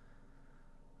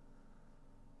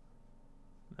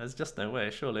 There's just no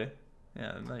way, surely.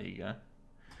 Yeah, there you go.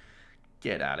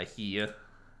 Get out of here.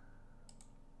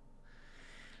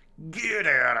 Get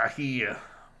out of here.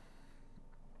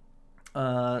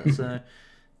 So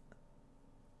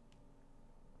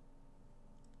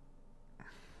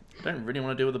I don't really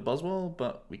want to deal with the Buzzwole,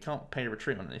 but we can't pay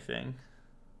retreat on anything.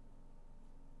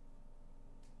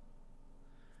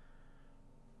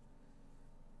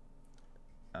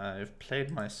 I've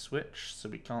played my switch, so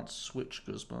we can't switch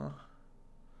Guzma.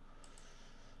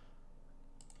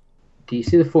 Do you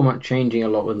see the format changing a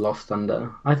lot with Lost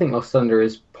Thunder? I think Lost Thunder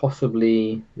is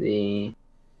possibly the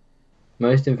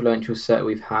most influential set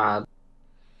we've had,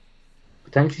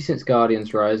 potentially since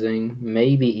Guardians Rising,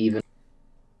 maybe even.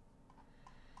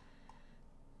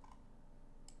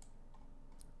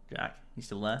 Jack, you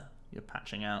still there? You're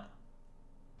patching out.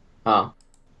 Oh,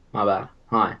 my bad.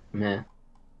 Hi, I'm here.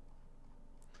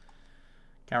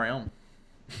 Carry on.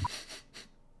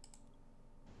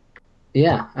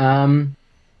 Yeah,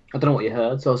 I don't know what you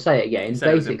heard, so I'll say it again.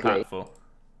 Basically,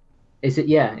 it's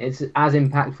as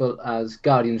impactful as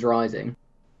Guardians Rising,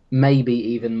 maybe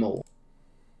even more.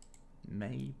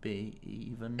 Maybe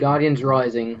even. Guardians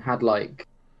Rising had like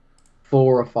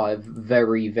 4 or 5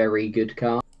 very, very good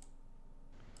cards.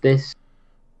 This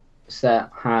set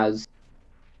has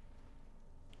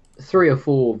 3 or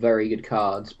 4 very good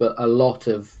cards, but a lot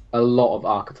of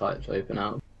archetypes open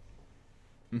out.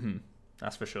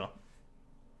 That's for sure.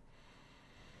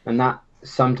 And that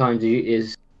sometimes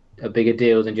is a bigger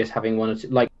deal than just having one or two.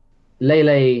 Like,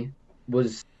 Lele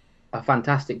was a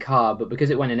fantastic card, but because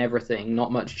it went in everything,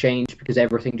 not much changed because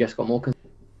everything just got more.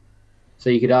 So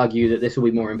you could argue that this will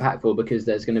be more impactful because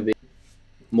there's going to be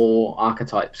more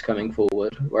archetypes coming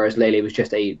forward, whereas Lele was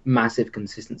just a massive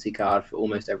consistency card for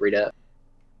almost every deck.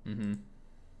 Mm-hmm.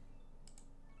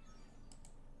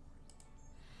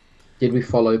 Did we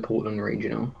follow Portland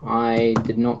Regional? I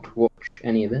did not watch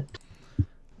any of it.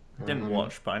 Didn't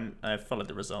watch, but I followed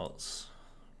the results.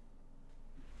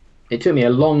 It took me a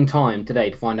long time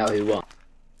today to find out who won.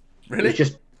 Really? It was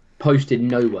just posted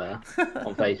nowhere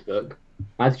on Facebook.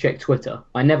 I had to check Twitter.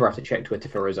 I never have to check Twitter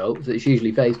for results. It's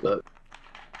usually Facebook.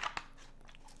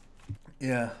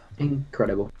 Yeah.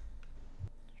 Incredible.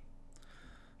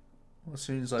 Well, as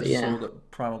soon as I saw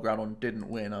that Primal Groudon didn't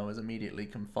win, I was immediately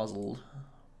confuzzled.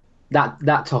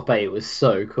 That top 8 was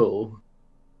so cool.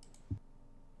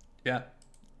 Yeah.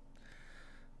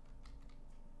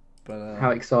 But how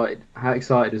excited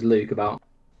is Luke about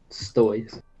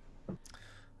Stoys?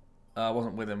 I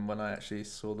wasn't with him when I actually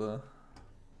saw the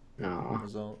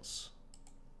results.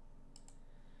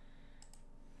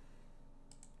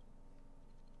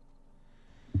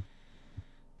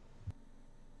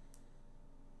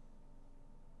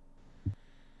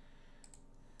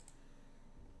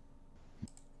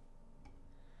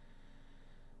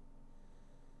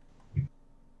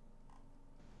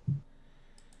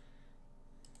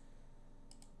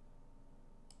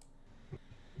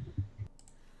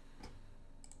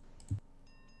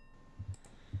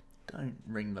 Don't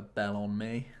ring the bell on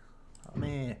me. I'm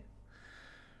here.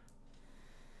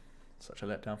 Such a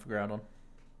letdown for Groudon.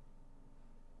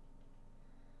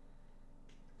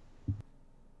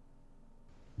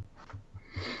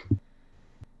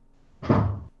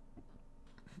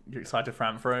 You're excited for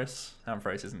Ampharos?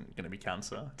 Ampharos isn't going to be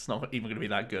Cancer. It's not even going to be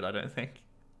that good, I don't think.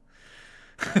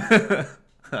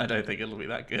 I don't think it'll be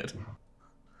that good.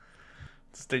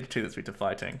 Stage 2 that's weak to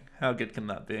fighting. How good can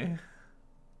that be?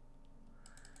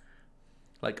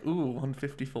 Like, ooh,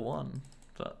 150 for 1.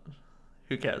 But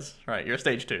who cares? Right, you're a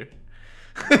stage 2.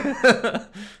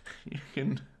 You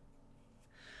can...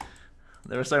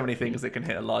 There are so many things that can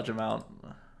hit a large amount.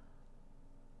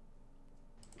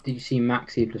 Did you see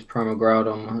Maxi plus Primal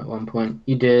Groudon at one point?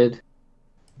 You did.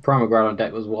 Primal Groudon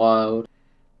deck was wild.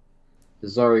 The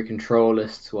Zoro control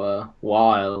lists were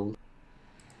wild.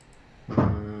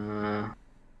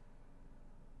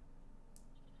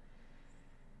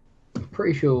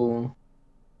 Pretty sure.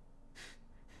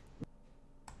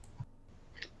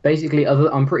 Basically,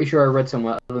 I'm pretty sure I read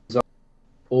somewhere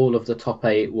all of the top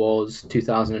 8 was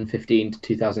 2015 to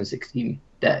 2016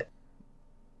 deck,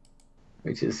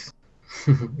 which is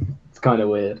it's kind of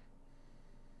weird.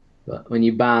 But when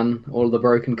you ban all of the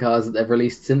broken cards that they've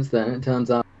released since then, it turns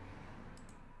out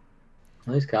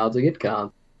those cards are good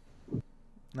cards. All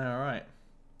right,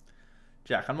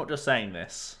 Jack. I'm not just saying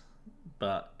this,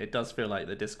 but it does feel like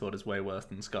the Discord is way worse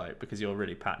than Skype because you're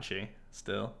really patchy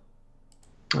still.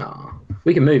 Oh,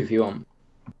 we can move if you want.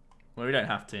 Well, we don't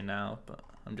have to now, but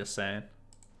I'm just saying.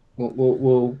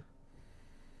 We'll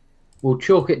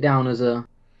chalk it down as a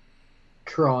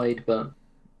tried, but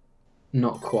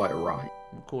not quite right.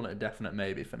 We'll call it a definite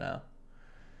maybe for now.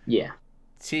 Yeah.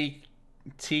 T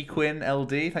Quinn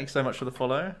LD, thanks so much for the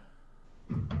follow.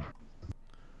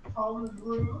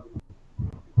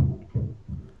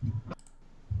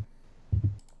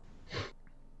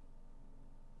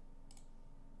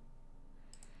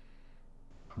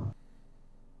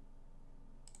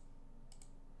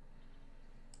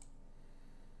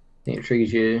 I think it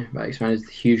triggers you about expanding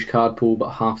the huge card pool, but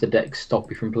half the deck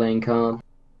stop you from playing cards.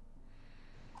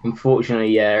 Unfortunately,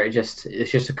 yeah, it's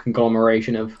just a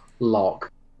conglomeration of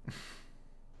lock.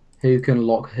 Who can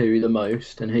lock who the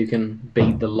most, and who can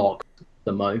beat the lock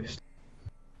the most.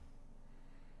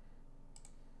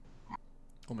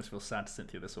 Almost feel sad to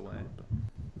Cynthia this away, but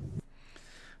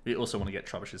we also want to get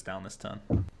Troubushes down this turn,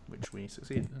 which we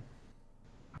succeeded in.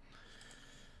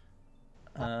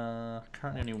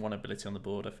 Currently only one ability on the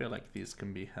board. I feel like these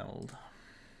can be held.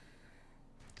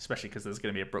 Especially because there's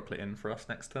going to be a Brooklet in for us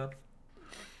next turn.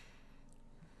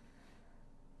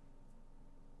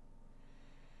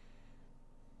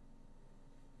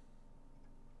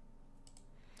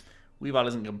 Weavile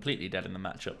isn't completely dead in the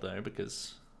matchup though,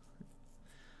 because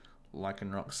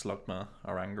Lycanroc, Slugma,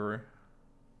 Oranguru.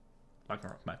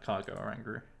 Lycanroc, Magcargo,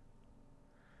 Oranguru.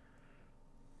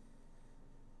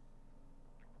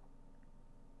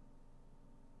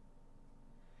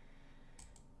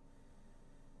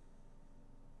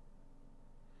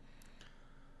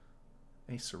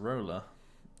 Acerola.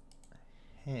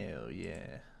 Hell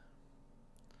yeah.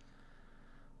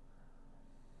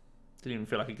 Didn't even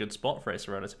feel like a good spot for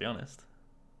Acerola, to be honest.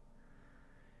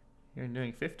 You're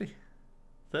doing 50?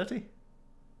 30?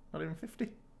 Not even 50?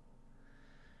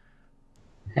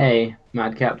 Hey,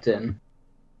 Mad Captain.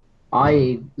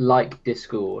 I like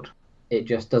Discord. It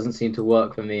just doesn't seem to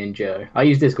work for me and Joe. I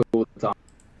use Discord all the time.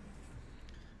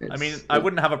 I mean, I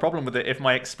wouldn't have a problem with it if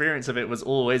my experience of it was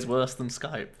always worse than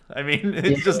Skype. I mean,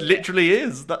 it just literally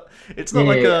is. It's not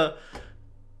like a...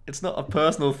 It's not a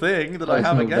personal thing that I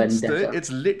have against it.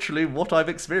 It's literally what I've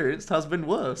experienced has been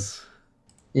worse.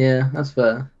 Yeah, that's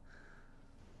fair.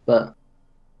 But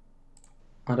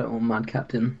I don't want Mad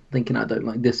Captain thinking I don't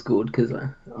like Discord, because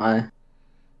I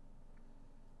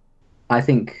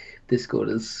think Discord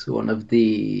is one of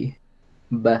the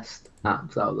best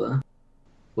apps out there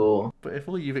for. But if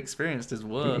all you've experienced is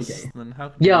worse, then how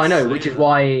can you I know, which is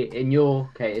why in your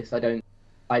case I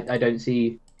don't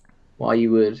see why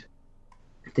you would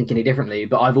think any differently.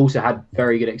 But I've also had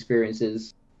very good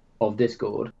experiences of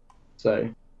Discord, so.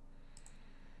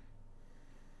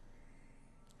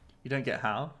 You don't get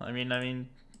how? I mean,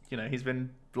 you know, he's been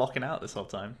blocking out this whole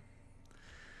time.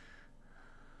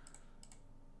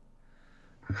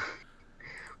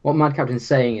 What Mad Captain's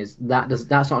saying is that's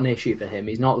not an issue for him.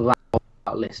 He's not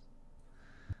that list.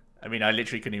 I mean, I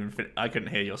literally couldn't even I couldn't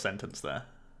hear your sentence there.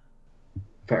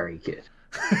 Very good.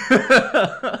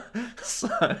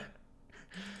 So,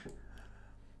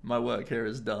 my work here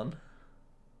is done.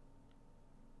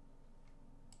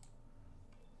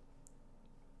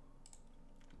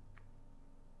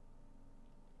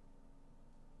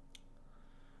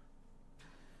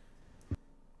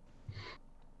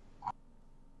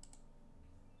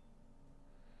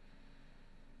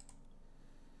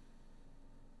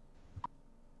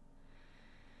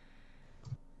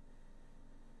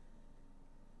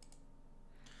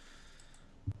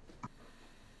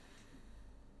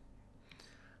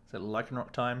 Is it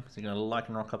Lycanroc time? Is he going to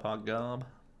Lycanroc up our Garb?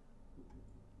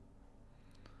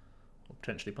 Or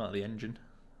potentially part of the engine?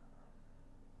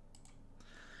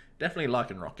 Definitely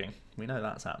Lycanrocking. We know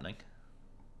that's happening.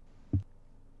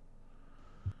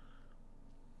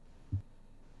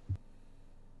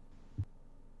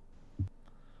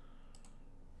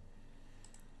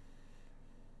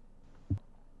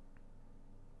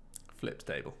 Flips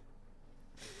table.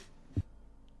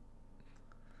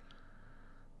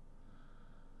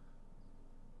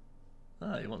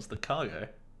 Ah, he wants the cargo.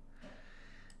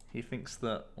 He thinks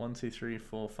that 1, 2, 3,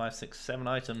 4, 5, 6, 7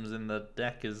 items in the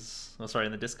deck is... Oh, sorry,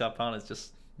 in the discard pile is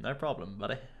just no problem,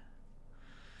 buddy.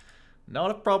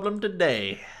 Not a problem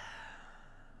today.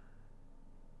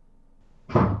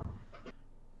 That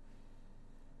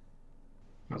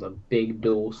was a big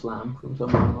door slam from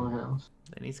someone in my house.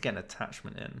 They need to get an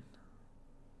attachment in.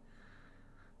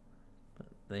 But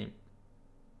they...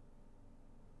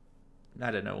 I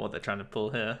don't know what they're trying to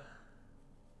pull here.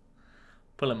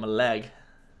 Pulling my leg.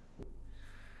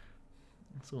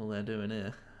 That's all they're doing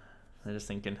here. They're just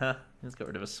thinking, huh, let's get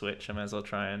rid of a switch. I may as well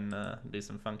try and do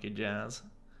some funky jazz.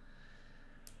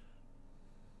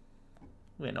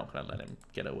 We're not going to let him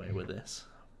get away with this.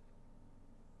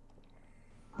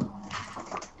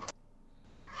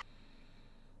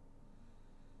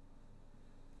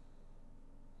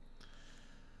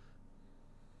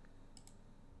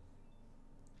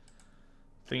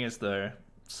 Thing is, though,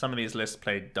 some of these lists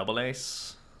played double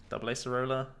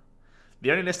Acerola.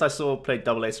 The only list I saw played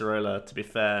double Acerola, to be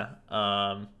fair,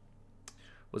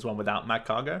 was one without Mag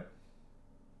Cargo.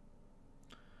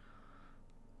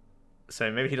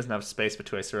 So maybe he doesn't have space for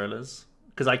 2 Acerolas.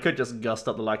 Because I could just gust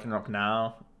up the Lycanroc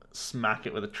now, smack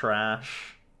it with a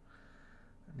trash,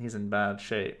 and he's in bad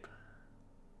shape.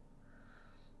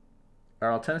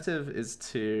 Our alternative is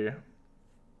to...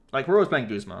 Like, we're always playing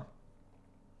Guzma.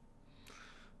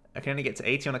 I can only get to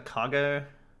 80 on a cargo.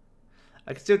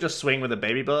 I could still just swing with a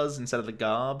Baby Buzz instead of the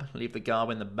Garb. Leave the Garb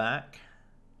in the back.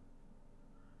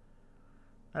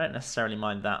 I don't necessarily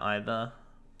mind that either.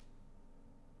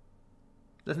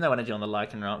 There's no energy on the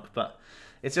Lycanroc, but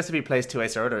it's just if he plays 2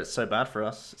 Acerola, it's so bad for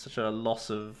us. It's such a loss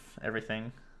of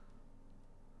everything.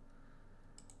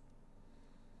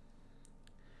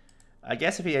 I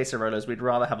guess if he Acerolas, we'd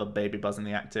rather have a Baby Buzz in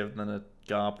the active than a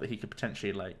Garb that he could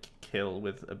potentially like kill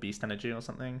with a Beast Energy or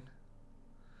something.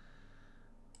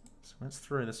 So let's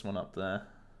throw this one up there.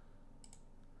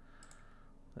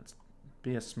 Let's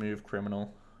be a smooth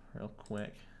criminal real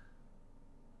quick.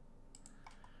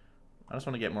 I just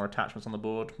want to get more attachments on the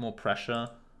board, more pressure.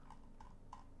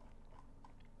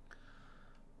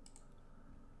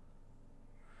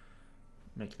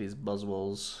 Make these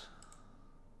Buzzwolves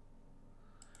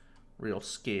real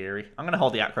scary. I'm going to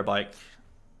hold the Acrobike,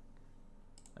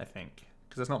 I think,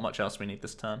 because there's not much else we need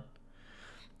this turn.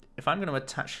 If I'm going to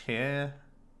attach here,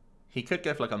 He could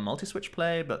go for like a multi-switch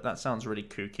play, but that sounds really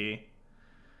kooky.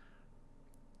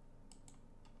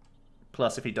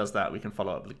 Plus, if he does that, we can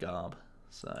follow up with the Garb.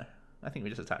 So I think we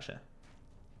just attach it.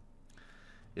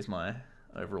 Is my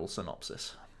overall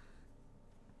synopsis.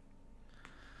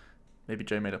 Maybe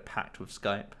Joe made a pact with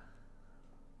Skype.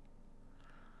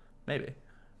 Maybe.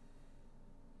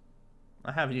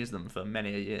 I have used them for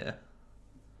many a year.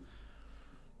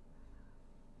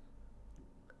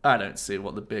 I don't see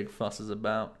what the big fuss is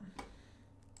about.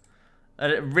 I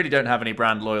really don't have any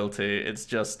brand loyalty. It's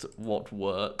just what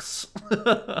works.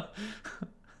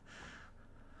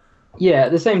 Yeah,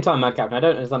 at the same time, Mad Captain, I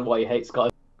don't understand why you hate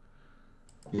Skype.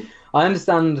 I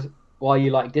understand why you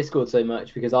like Discord so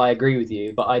much, because I agree with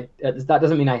you, but that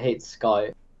doesn't mean I hate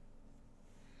Skype.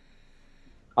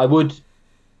 I would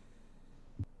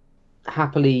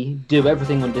happily do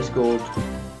everything on Discord.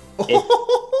 Look at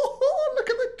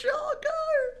the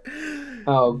jargo!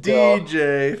 Oh, God.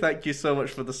 DJ, thank you so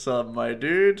much for the sub, my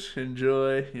dude.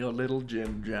 Enjoy your little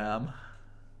gym jam.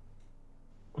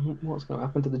 What's going to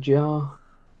happen to the jar?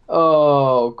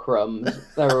 Oh, crumbs.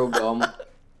 They're all gone.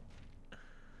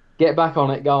 Get back on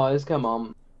it, guys. Come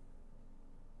on.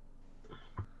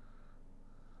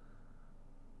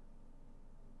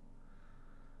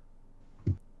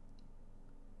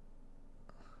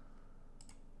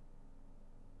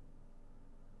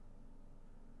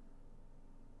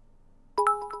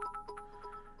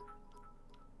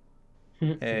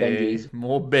 Hey, Benji's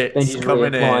more bits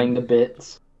coming reapplying in. the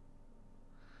bits.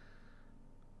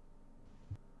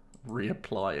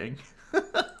 Reapplying.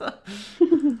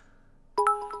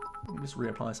 Just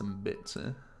reapply some bits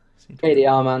here.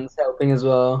 KDR man's helping as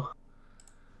well.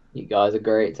 You guys are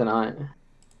great tonight.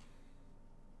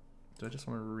 Do I just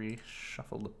want to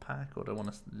reshuffle the pack, or do I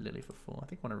want to Lily for 4? I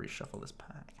think I want to reshuffle this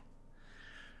pack.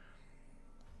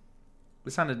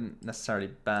 This sounded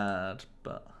necessarily bad,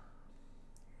 but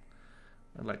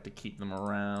I'd like to keep them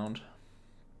around.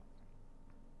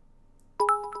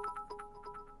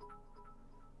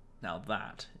 Now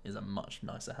that is a much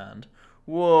nicer hand.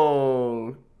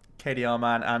 Whoa! KDR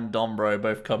man and Dombro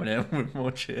both coming in with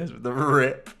more cheers with the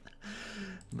rip.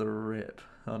 The rip.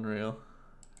 Unreal.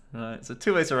 Right, so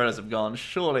 2 Ace Auroras have gone.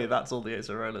 Surely that's all the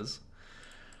Ace Auroras.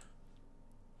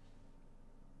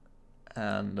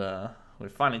 And we're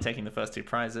finally taking the first 2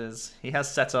 prizes. He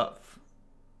has set up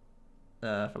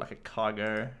for like a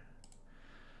cargo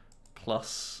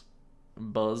plus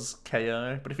Buzz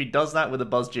KO. But if he does that with a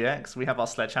Buzz GX, we have our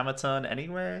Sledgehammer turn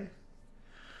anyway.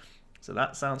 So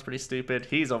that sounds pretty stupid.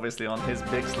 He's obviously on his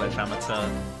big Sledgehammer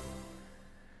turn.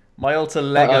 My alter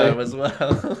Lego as well.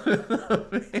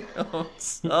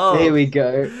 Oh, here we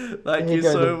go. Thank you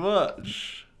so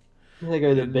much. There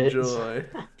go the bits. Enjoy.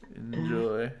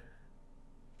 Enjoy.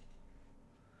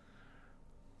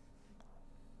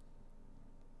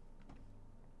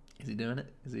 Is he doing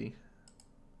it? Is he?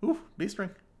 Ooh, B-string.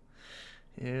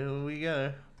 Here we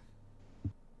go.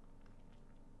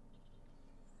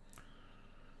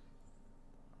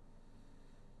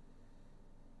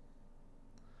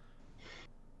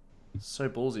 So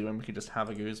ballsy when we could just have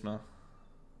a Guzma.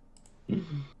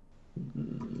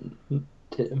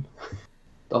 Tim.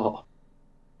 Oh.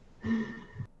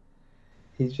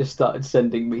 He's just started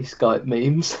sending me Skype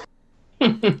memes.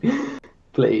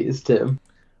 Please, Tim.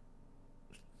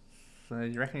 So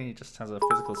you reckon he just has a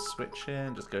physical switch here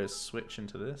and just goes switch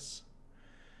into this?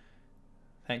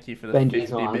 Thank you for the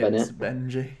Benji's 50 bits,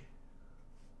 Benji.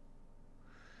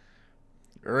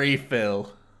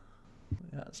 Refill.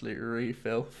 Absolute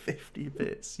refill. 50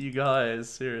 bits. You guys,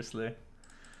 seriously.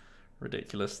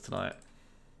 Ridiculous tonight.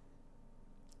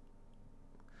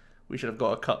 We should have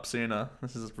got a cup sooner.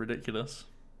 This is ridiculous.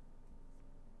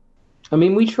 I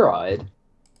mean, we tried.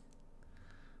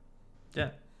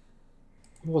 Yeah.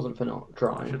 It wasn't for not I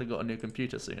trying. should have got a new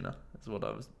computer sooner. Is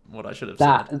what I should have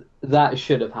said. That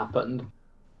should have happened.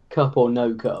 Cup or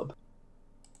no cup.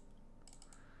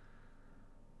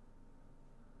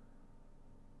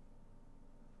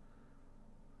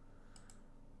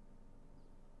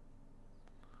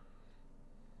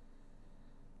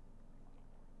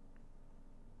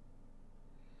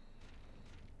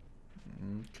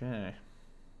 Okay.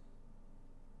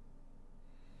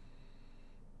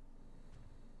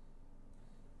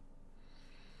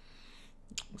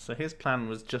 So his plan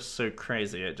was just so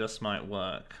crazy it just might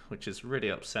work, which is really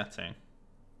upsetting.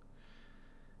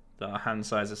 That our hand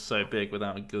size is so big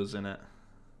without a Guz in it.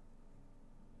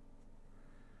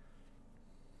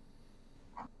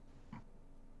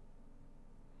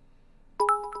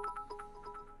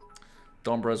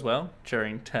 Dombra as well,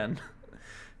 cheering 10.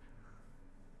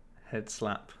 Head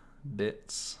slap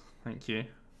bits, thank you.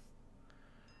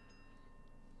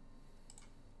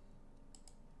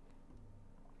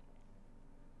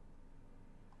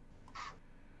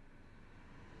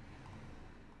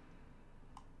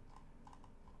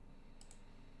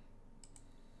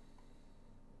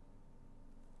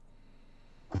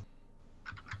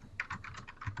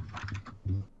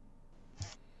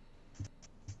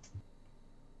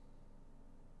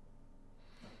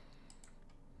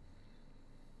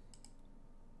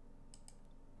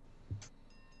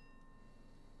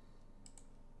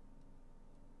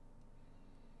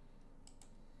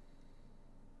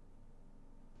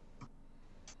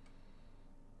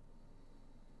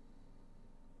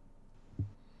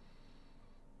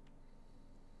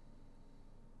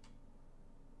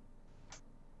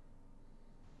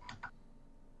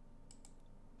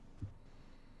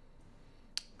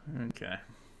 Okay.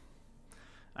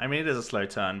 I mean, it is a slow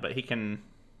turn, but he can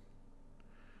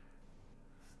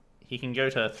go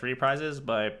to 3 prizes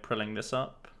by pulling this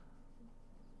up.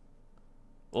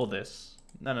 Or this.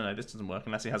 No, this doesn't work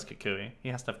unless he has Kukui. He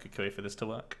has to have Kukui for this to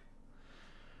work.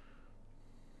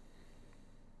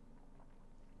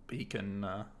 But he can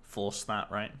force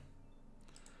that, right?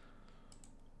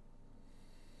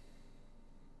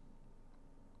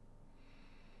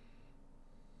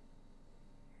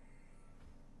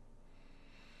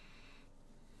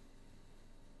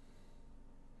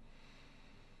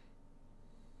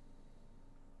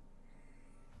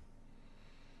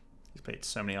 He's paid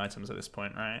so many items at this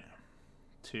point, right?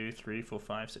 2, 3, 4,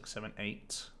 5, 6, 7,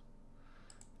 8,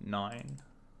 9.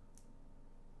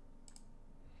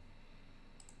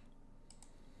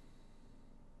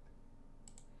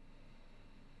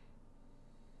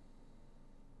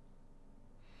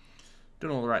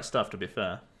 Doing all the right stuff, to be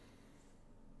fair.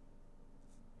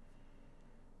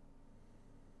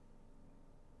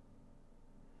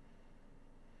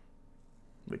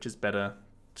 Which is better,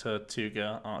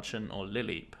 Tortuga, Archon, or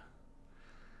Lilleep?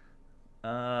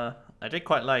 I did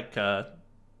quite like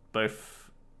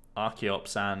both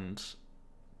Archeops and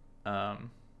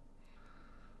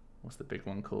what's the big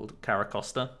one called?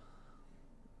 Caracosta.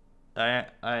 I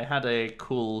had a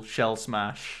cool shell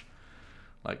smash,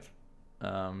 like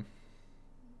at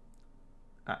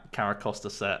Caracosta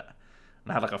set,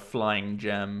 and I had like a flying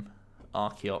gem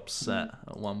Archeops set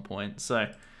at one point. So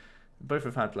both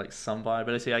have had like some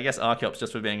viability. I guess Archeops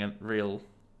just for being a real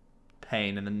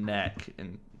pain in the neck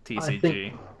in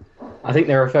TCG. I think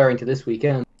they're referring to this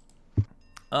weekend.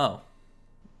 Oh.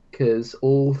 Because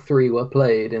all 3 were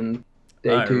played in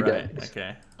day 2 right. decks.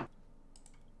 Okay.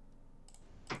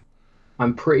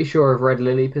 I'm pretty sure if Red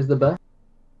Lilleep is the best.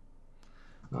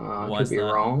 I Why could is be that?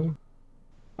 wrong.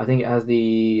 I think it has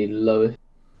the lowest.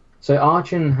 So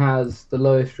Archon has the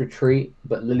lowest retreat,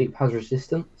 but Lilleep has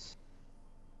resistance.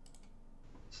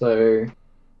 So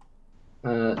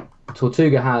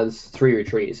Tortuga has 3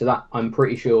 retreats, so that I'm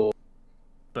pretty sure.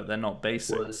 But they're not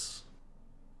basics.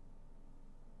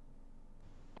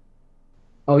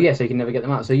 Oh yeah, so you can never get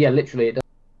them out. So yeah, literally, it does.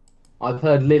 I've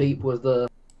heard Lilleep was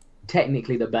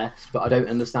technically the best, but I don't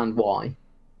understand why.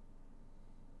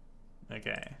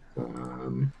 Okay.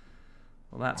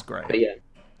 Well, that's great. But yeah,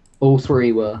 all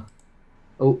 3 were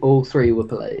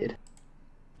played.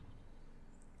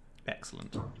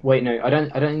 Excellent. Wait, no, I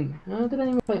don't. Did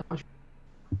anyone play Archon?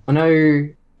 I know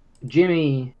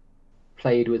Jimmy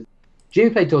played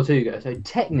Tortuga, so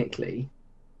technically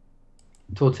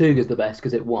Tortuga's the best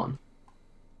because it won.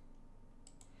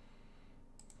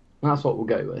 That's what we'll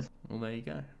go with. Well, there you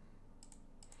go.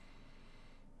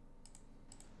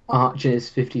 Archon is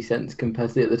 50 cents compared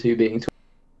to the other 2 being 20.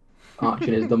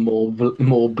 Archon is the more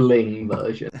bling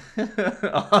version.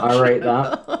 I rate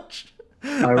that.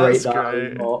 I rate that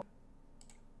a lot.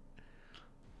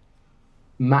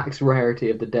 Max rarity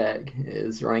of the deck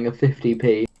is running a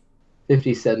 50p,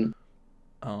 50 cent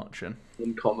Archon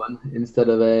uncommon instead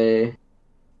of a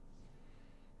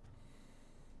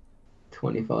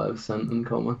 25 cent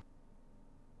uncommon.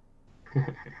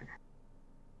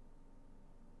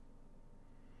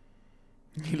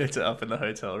 You lit it up in the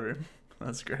hotel room.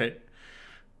 That's great.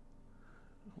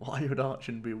 Why would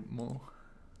Archon be more?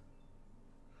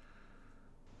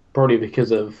 Probably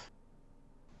because of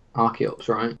Archeops,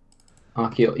 right?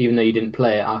 Even though you didn't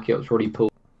play it, Archeops already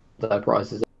pulled their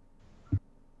prices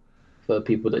for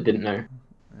people that didn't know.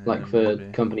 Like for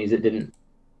companies that didn't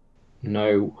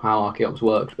know how Archeops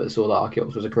worked, but saw that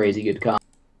Archeops was a crazy good card.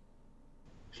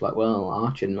 It's like, well,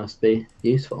 Archon must be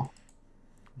useful.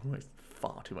 We waste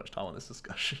far too much time on this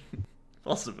discussion.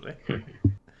 Possibly.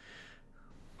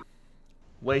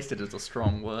 Wasted is a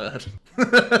strong word.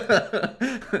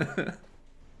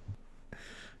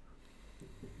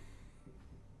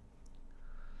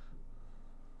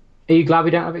 Are you glad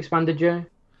we don't have expanded, Joe?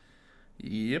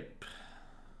 Yep.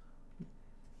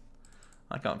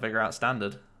 I can't figure out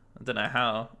standard. I don't know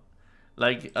how.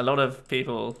 Like, a lot of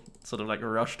people sort of like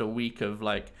rushed a week of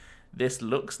like, this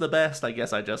looks the best. I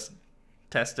guess I just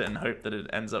test it and hope that it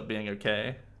ends up being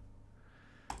okay.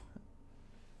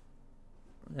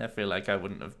 I feel like I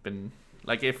wouldn't have been...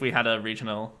 Like, if we had a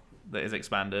regional that is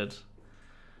expanded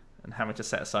and having to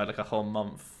set aside like a whole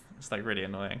month, it's like really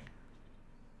annoying.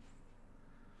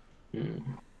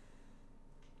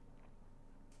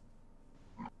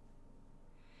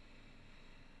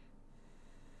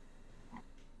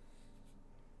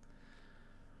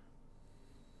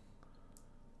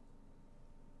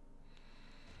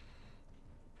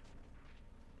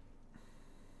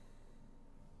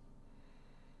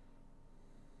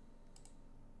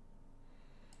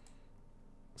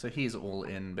 So he's all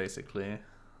in, basically.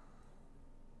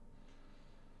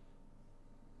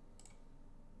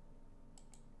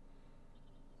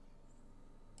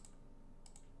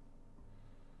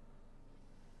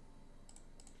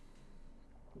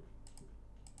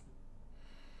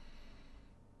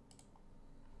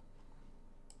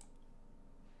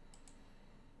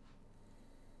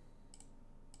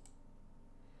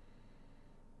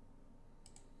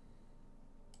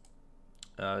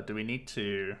 Do we need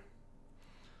to...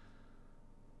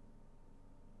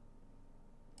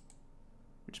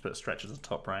 We just put a stretch at the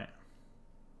top, right?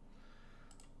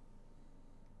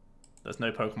 There's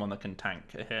no Pokemon that can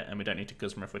tank a hit, and we don't need to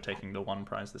Guzma if we're taking the 1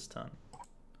 prize this turn.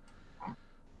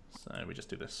 So we just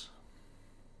do this.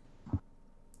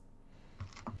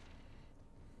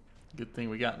 Good thing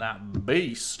we got that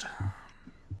beast.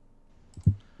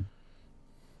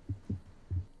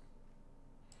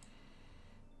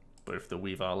 Both the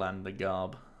Weavile and the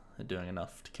Garb are doing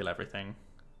enough to kill everything.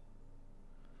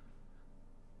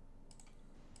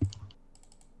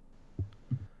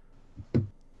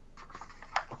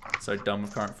 So done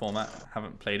with current format.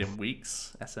 Haven't played in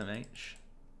weeks. SMH.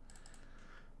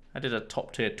 I did a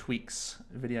top tier tweaks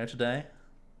video today.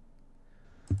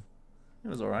 It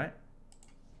was alright.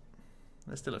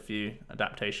 There's still a few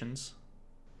adaptations.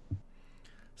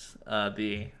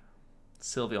 The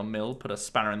Sylveon Mill put a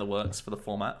spanner in the works for the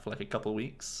format for like a couple of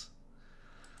weeks.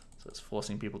 So it's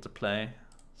forcing people to play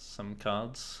some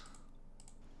cards.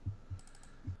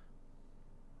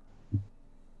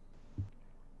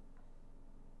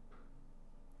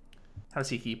 How does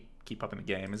he keep up in the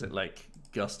game? Is it like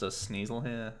Gusta Sneasel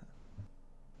here?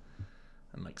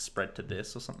 And like spread to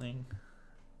this or something?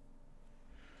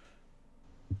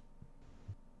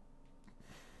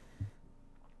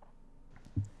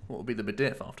 What will be the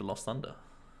Bidif after Lost Thunder?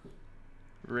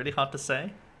 Really hard to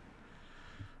say.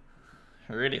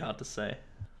 Really hard to say.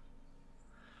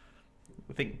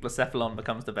 I think Blacephalon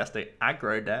becomes the best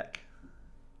aggro deck.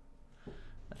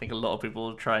 I think a lot of people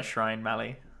will try Shrine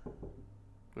Mally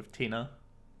with Tina.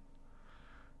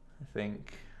 I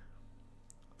think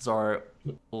Zoro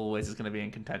always is going to be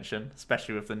in contention,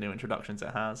 especially with the new introductions it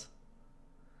has.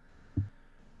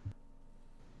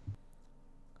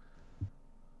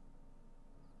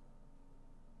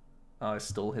 Oh, is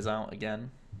Stall his out again?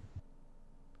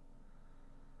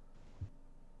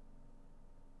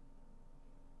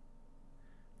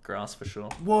 Grass for sure.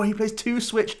 Whoa, he plays 2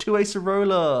 switch, 2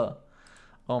 Acerola.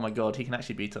 Oh my god, he can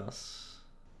actually beat us.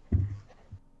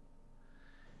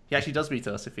 He actually does beat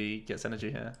us if he gets energy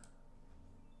here.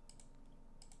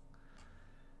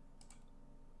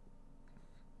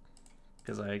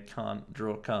 Because I can't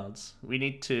draw cards. We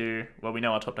need to... Well, we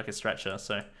know our top deck is Stretcher,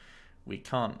 so we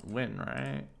can't win,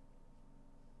 right?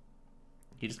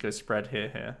 He just goes spread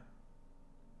here.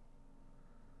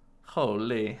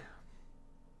 Holy.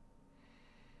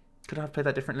 Could I have played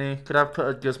that differently? Could I have put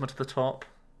a Guzma to the top?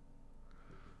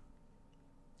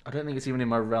 I don't think it's even in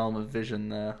my realm of vision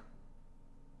there.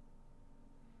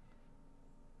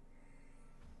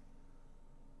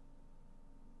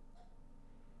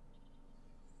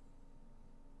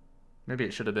 Maybe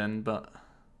it should have been, but...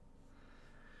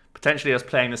 Potentially us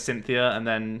playing the Cynthia and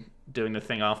then doing the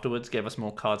thing afterwards gave us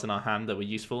more cards in our hand that were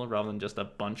useful rather than just a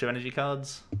bunch of energy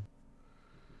cards.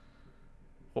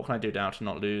 What can I do now to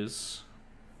not lose?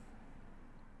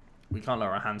 We can't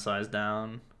lower our hand size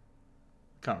down.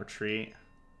 Can't retreat.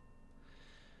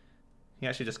 He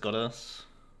actually just got us.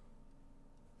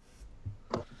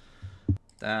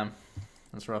 Damn,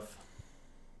 that's rough.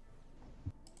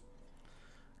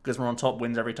 Because we're on top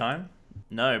wins every time?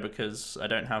 No, because I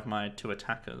don't have my 2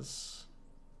 attackers.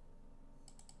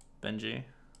 Benji.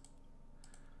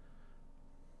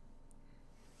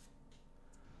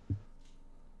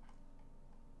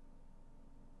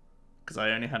 Because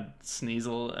I only had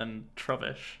Sneasel and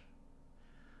Trubbish.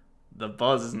 The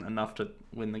Buzz isn't enough to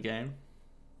win the game.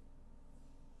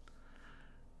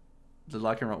 The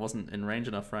Lycanroc wasn't in range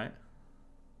enough, right?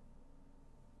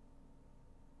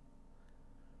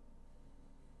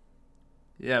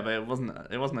 Yeah, but it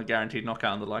wasn't a guaranteed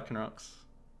knockout on the Lycanrocs.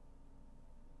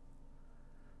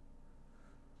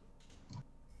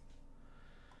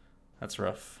 That's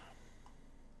rough.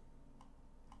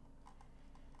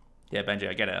 Yeah, Benji,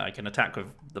 I get it. I can attack with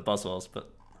the Buzzwells,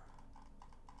 but...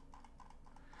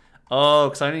 Oh,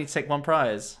 because I only need to take 1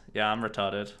 prize. Yeah, I'm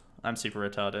retarded. I'm super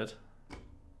retarded.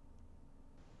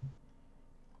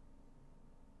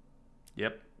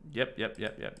 Yep.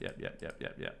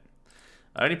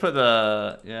 I only put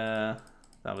the... Yeah,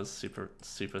 that was super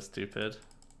stupid.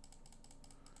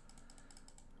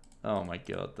 Oh my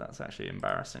god, that's actually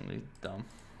embarrassingly dumb.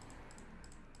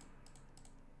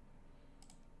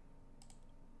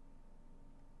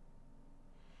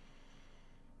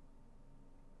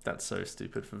 That's so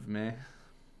stupid for me.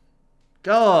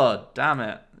 God damn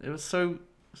it. It was so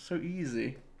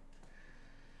easy.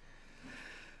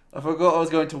 I forgot I was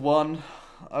going to 1.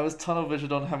 I was tunnel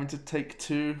visioned on having to take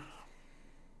 2.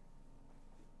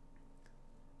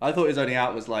 I thought his only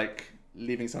out was like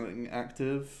leaving something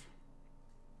active.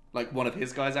 Like one of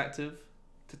his guys active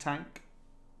to tank.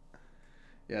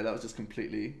 Yeah, that was just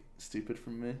completely stupid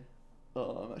from me.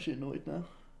 Oh, I'm actually annoyed now.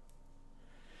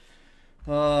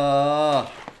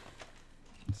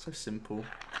 So simple.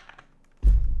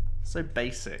 So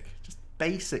basic. Just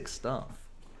basic stuff.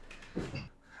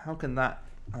 How can that...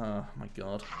 Oh my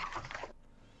god.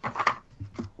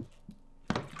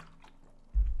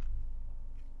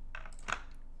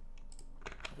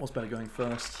 What's better going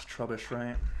first? Trubbish,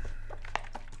 right?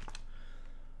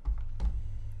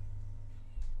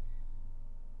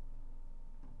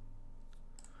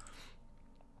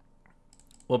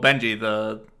 Well, Benji,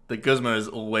 the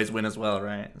Guzmos always win as well,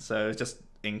 right? So it's just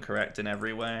incorrect in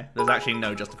every way. There's actually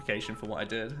no justification for what I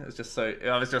did. It's just so...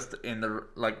 I was just in the...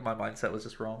 Like, my mindset was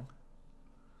just wrong.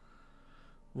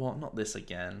 What? Not this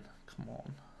again. Come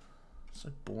on. So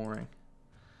boring.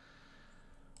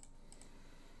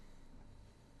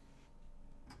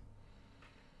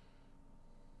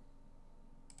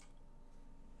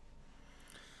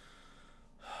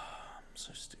 I'm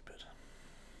so stupid.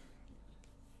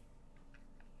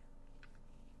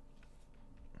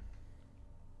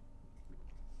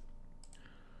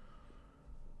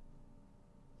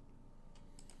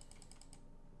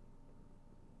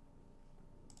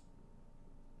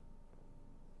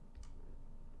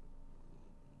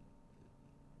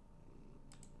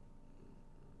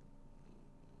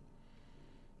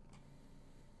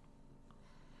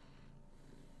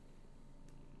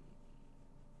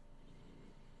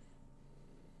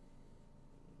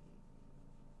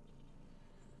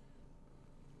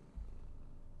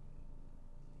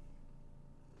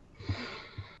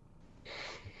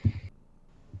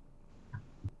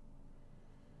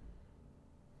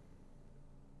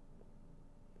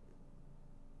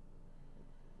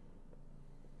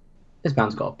 This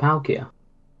man's got a Palkia.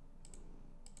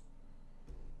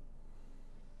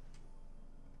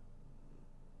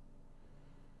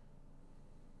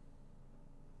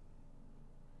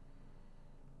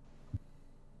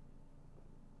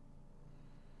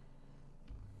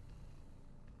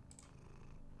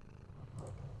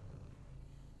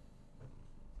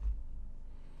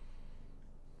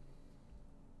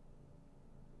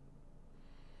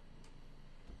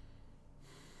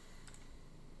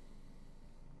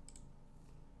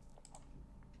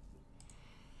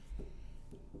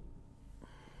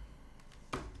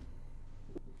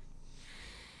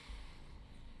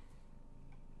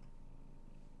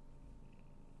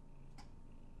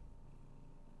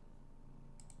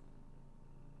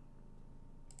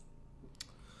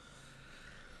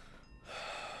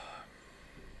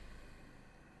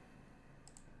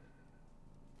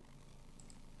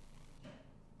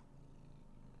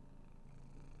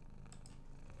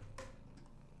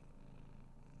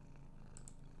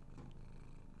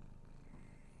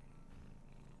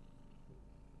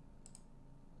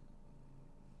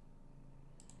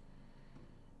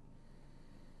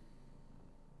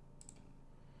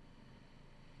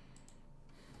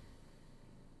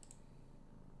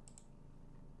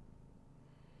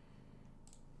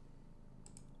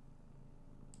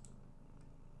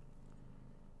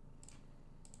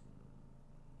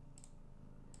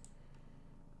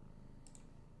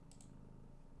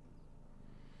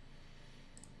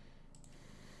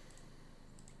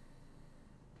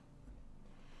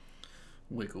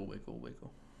 Wiggle, wiggle, wiggle.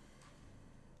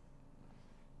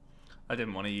 I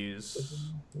didn't want to use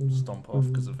Stomp Off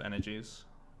because of energies.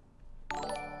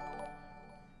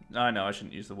 I know I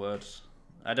shouldn't use the words.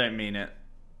 I don't mean it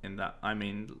in that. I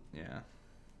mean, yeah.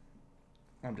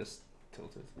 I'm just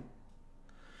tilted.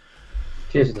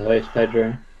 Cheers to the host,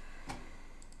 Pedro.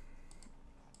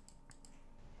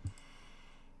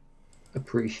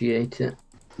 Appreciate it.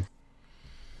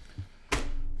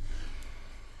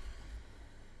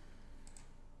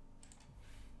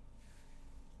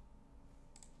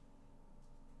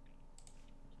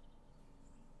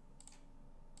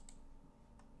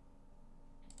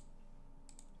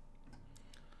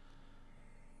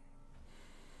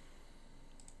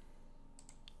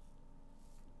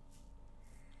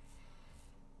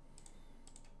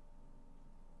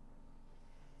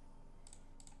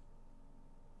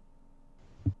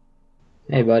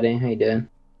 Hey buddy, how you doing?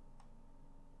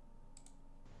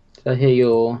 Did I hear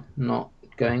you're not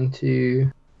going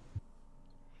to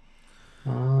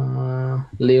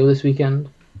Lille this weekend,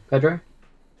 Pedro?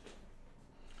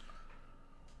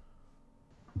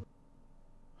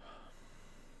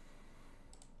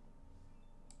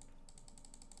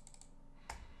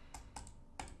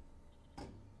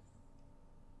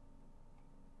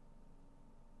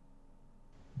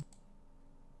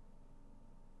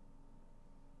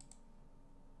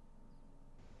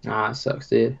 Ah, it sucks,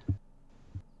 dude.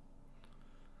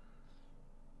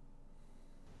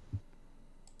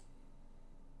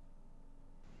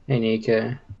 Hey,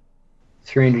 Nico.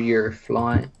 €300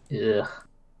 flight. Ugh.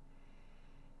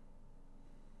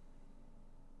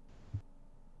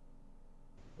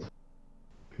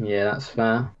 Yeah, that's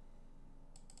fair.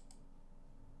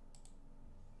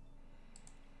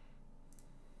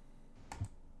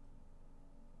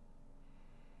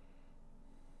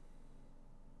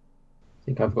 I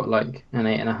think I've got like an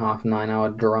 8.5, 9 hour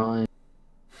drive.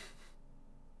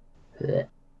 Blech.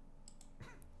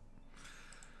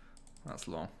 That's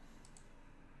long.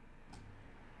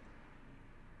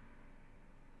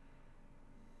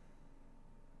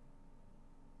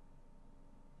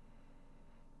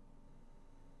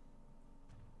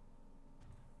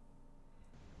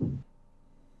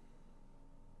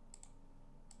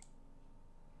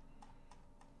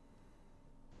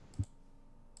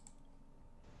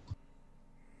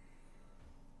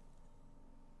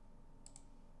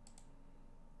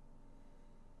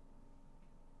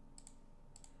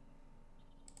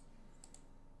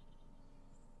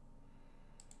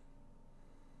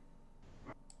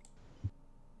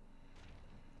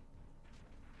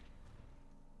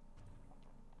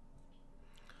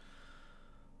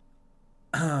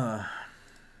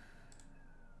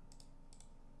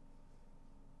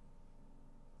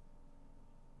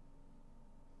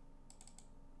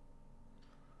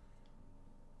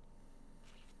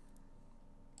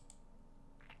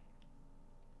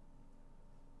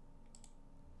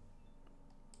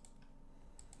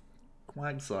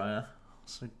 Quagsire,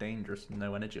 so dangerous,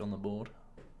 no energy on the board.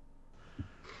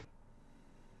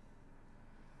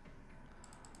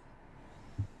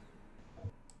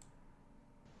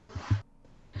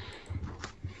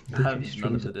 I have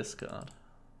none of the discard.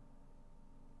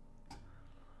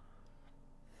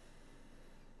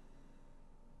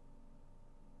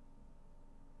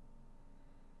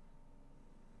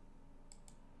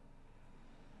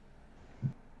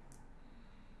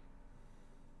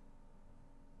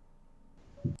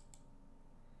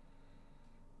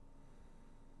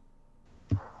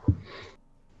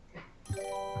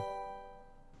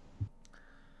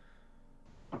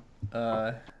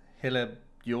 Hille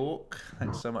York,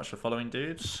 thanks so much for following,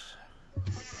 dudes.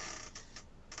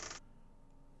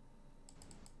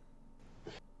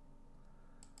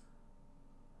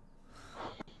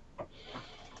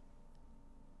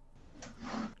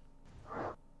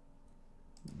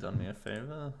 Done me a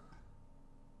favor.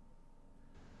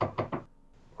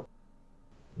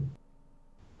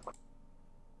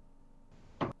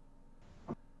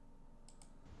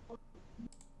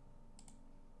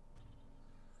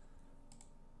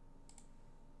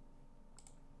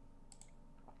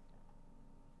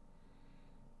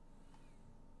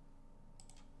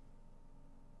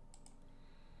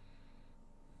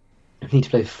 I need to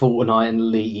play Fortnite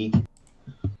and League.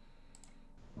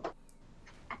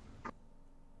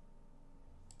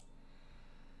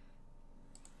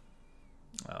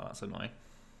 Oh, that's annoying.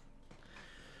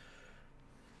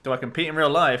 Do I compete in real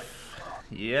life?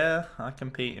 Yeah, I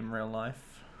compete in real life.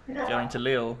 Going to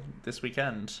Lille this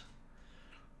weekend.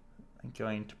 And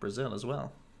going to Brazil as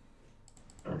well.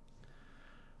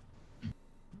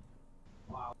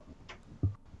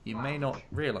 You may not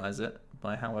realise it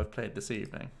by how I've played this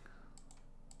evening,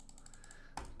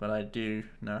 but I do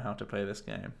know how to play this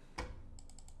game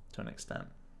to an extent.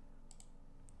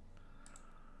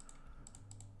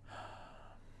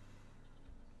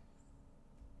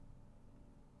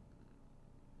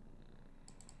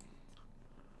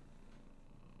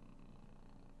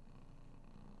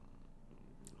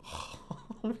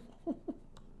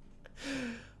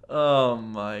 Oh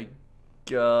my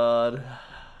god.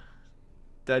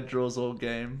 Dead draws all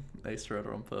game. Ace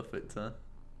Rudder on perfect turn.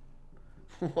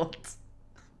 What?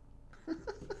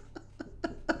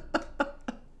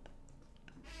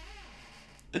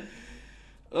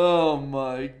 Oh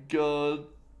my god.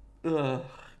 Ugh.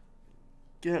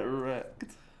 Get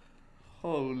wrecked.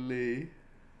 Holy.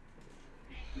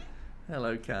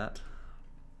 Hello, cat.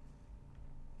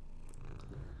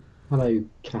 Hello,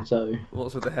 Cato.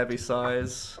 What's with the heavy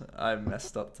size? I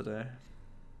messed up today.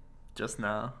 Just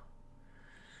now.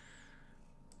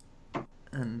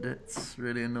 And it's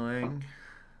really annoying.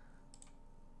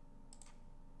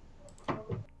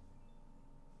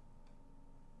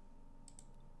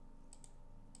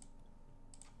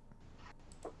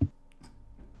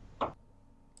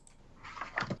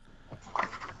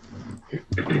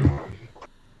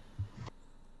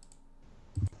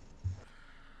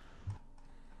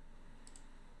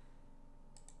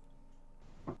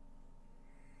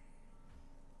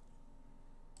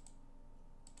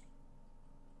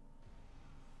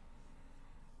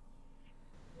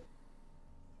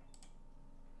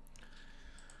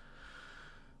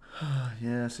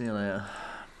 See you later.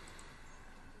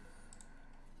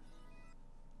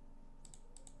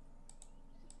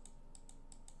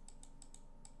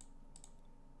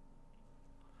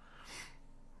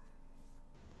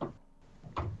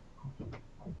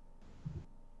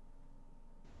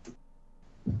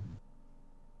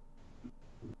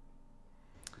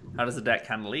 How does the deck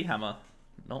handle E-Hammer?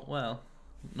 Not well.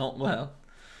 Not well.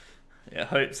 It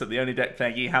hopes that the only deck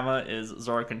playing E-Hammer is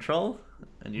Zora Control,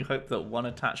 and you hope that one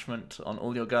attachment on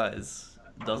all your guys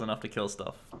does enough to kill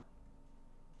stuff.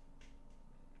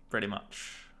 Pretty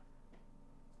much.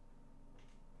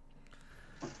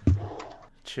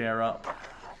 Cheer up.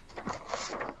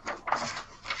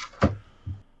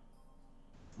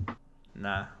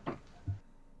 Nah.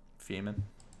 Fuming.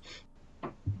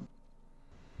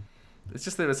 It's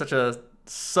just that it was such a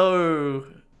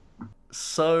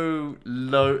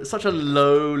such a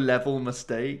low level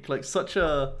mistake, like such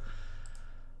an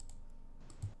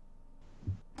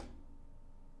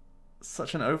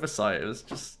oversight. It was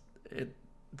just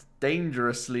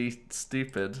dangerously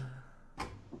stupid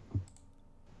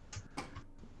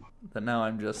that now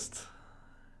I'm just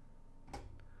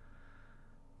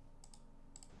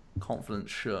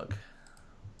confidence shook.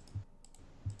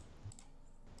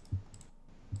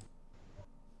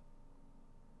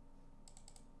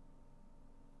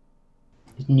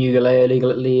 Is New Galea illegal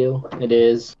at Lille? It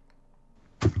is.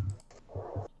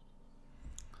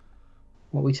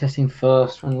 What are we testing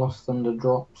first when Lost Thunder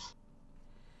drops?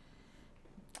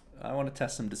 I want to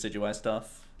test some Decidueye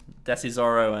stuff.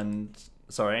 Decisoro and...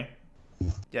 Sorry.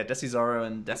 Yeah, Decisoro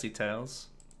and Decitails.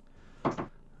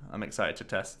 I'm excited to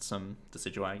test some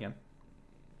Decidueye again.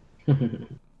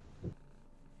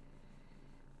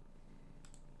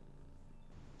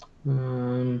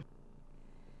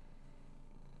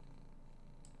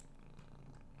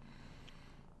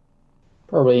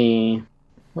 Probably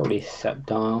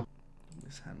Sceptile.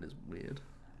 This hand is weird.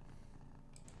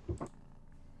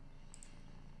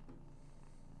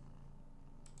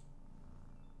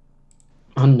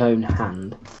 Unknown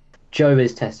hand. Joe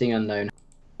is testing unknown.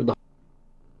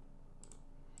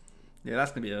 Yeah,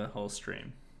 that's going to be a whole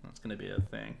stream. That's going to be a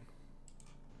thing.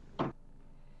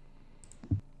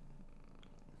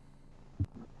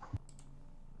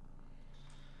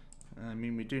 I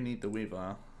mean, we do need the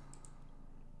Weavile.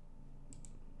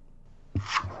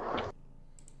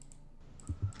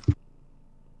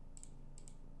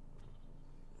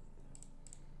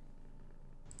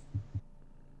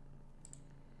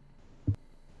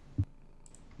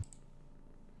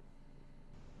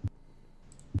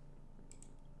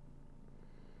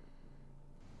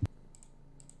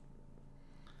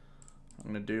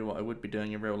 I'm going to do what I would be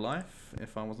doing in real life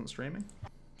if I wasn't streaming.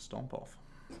 Stomp off.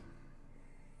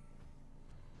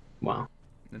 Wow.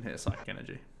 And hit a Psychic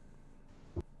Energy.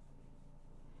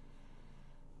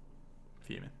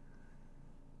 Fuming.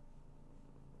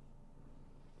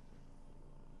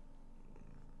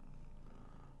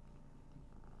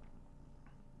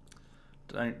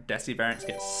 Don't Deci variants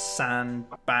get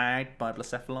sandbagged by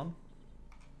Blacephalon?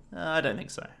 I don't think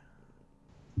so.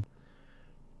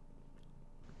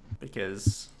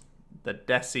 Because the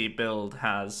Deci build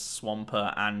has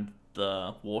Swampert and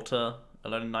the water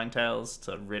Alone in Ninetales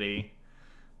to really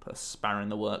put a spanner in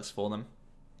the works for them.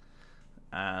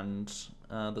 And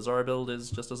the Zora build is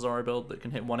just a Zora build that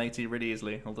can hit 180 really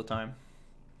easily all the time.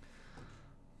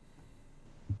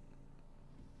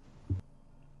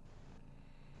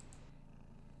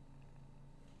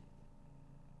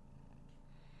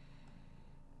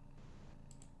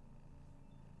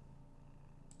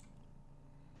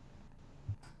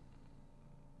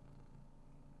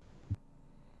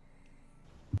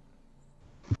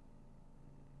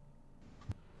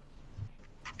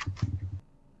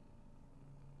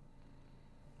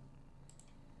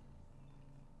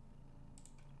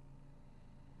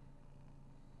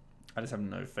 I just have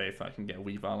no faith I can get a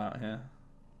Weavile out here.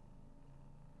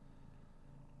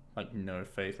 Like, no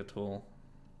faith at all.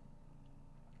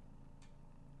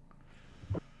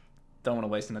 Don't want to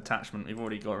waste an attachment. We've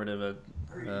already got rid of a...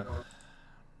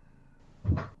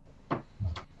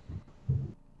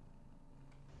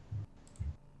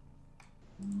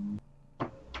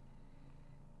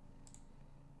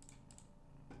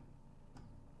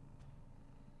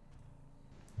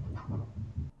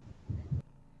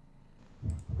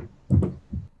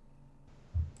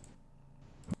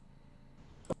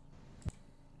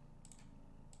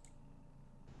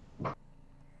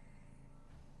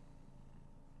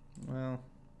 Well,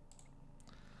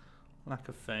 lack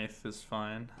of faith is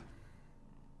fine.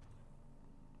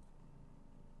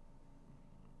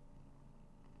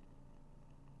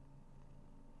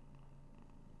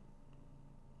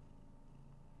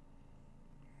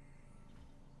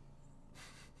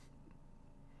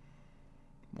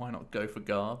 why not go for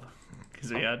Garb?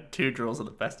 Because we had 2 draws at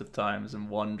the best of times and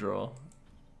 1 draw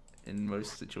in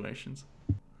most situations.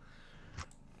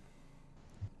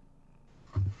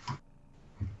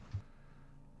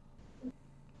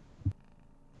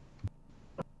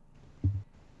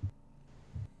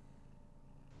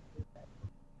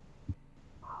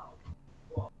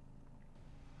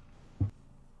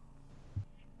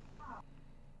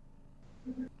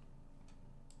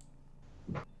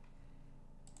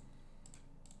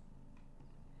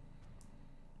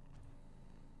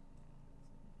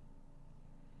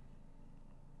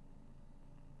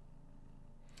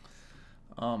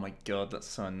 Oh my god, that's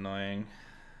so annoying.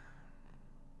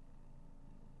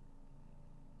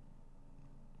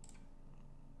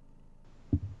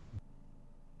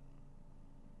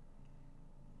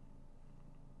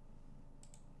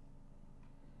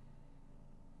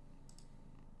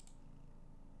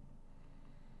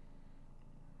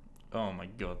 Oh my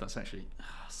god, that's actually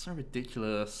so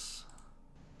ridiculous.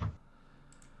 Oh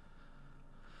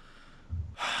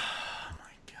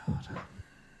my god.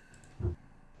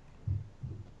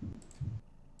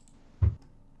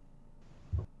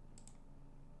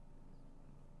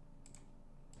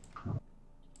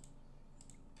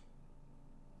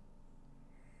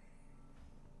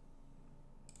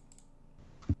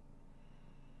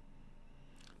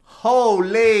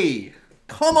 Holy!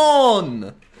 Come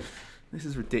on! This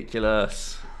is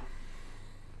ridiculous.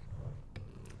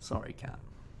 Sorry, cat.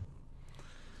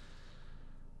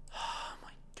 Oh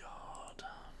my god.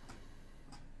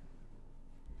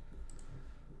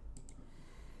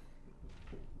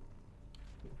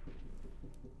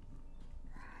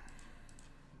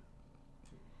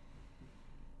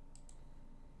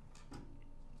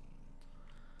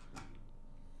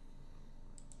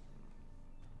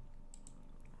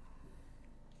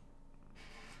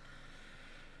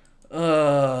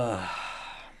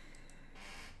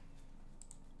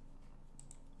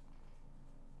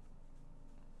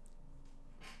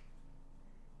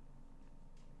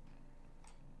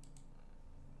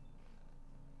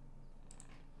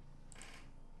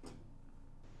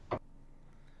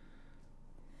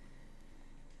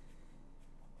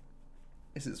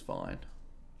 This is fine.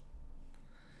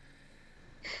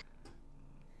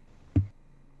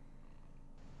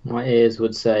 My ears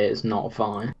would say it's not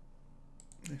fine.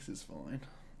 This is fine.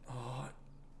 Oh,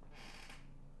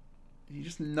 you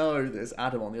just know there's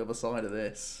Adam on the other side of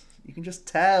this. You can just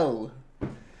tell. It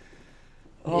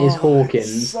is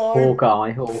Hawkins. So,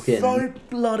 Hawkeye, Hawkins. So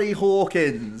bloody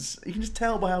Hawkins. You can just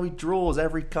tell by how he draws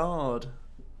every card.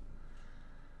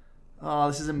 Oh,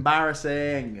 this is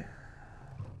embarrassing.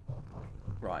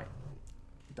 Right.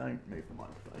 Don't move the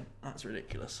microphone. That's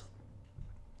ridiculous.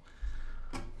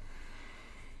 Oh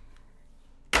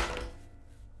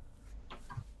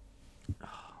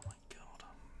my god.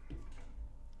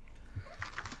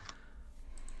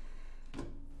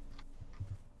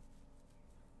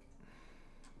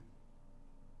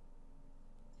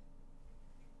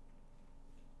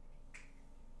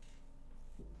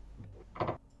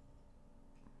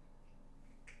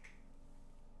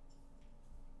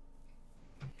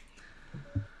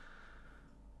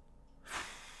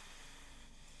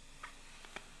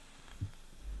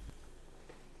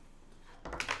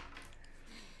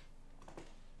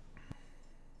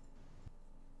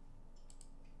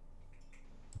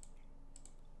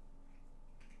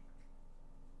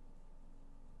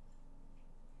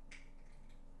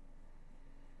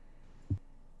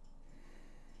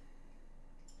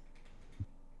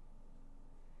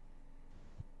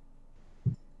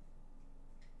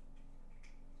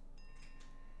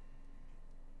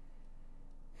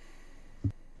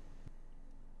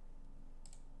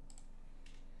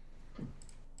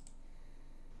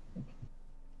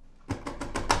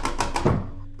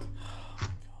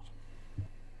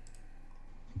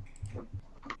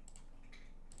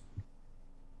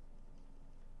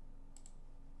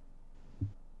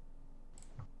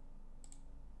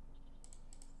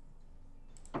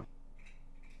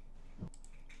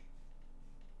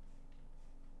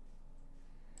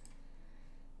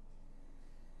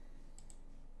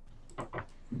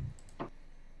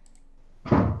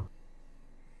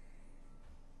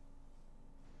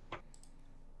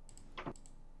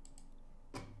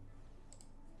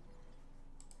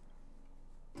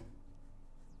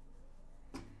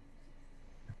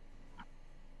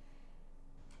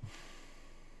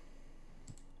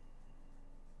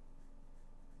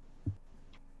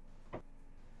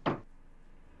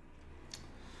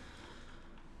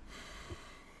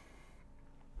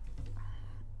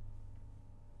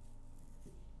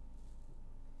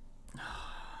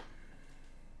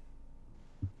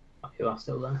 You are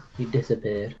still there. You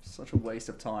disappeared. Such a waste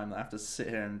of time that I have to sit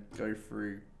here and go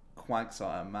through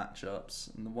Quagsire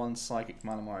matchups, and the one Psychic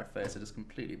Malamar I face are just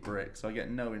completely brick, so I get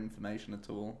no information at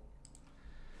all.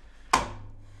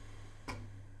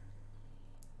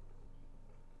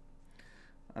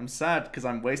 I'm sad because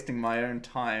I'm wasting my own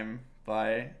time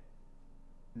by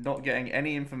not getting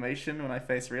any information when I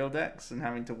face real decks and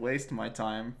having to waste my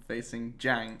time facing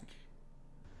jank.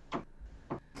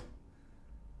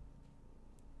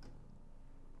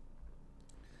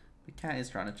 The cat is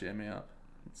trying to cheer me up.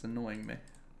 It's annoying me.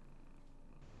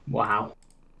 Wow.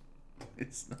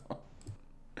 It's not.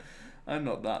 I'm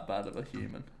not that bad of a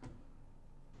human.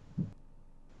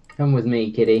 Come with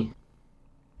me, kitty.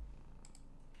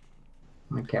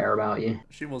 I care about you.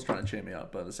 She was trying to cheer me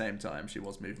up, but at the same time, she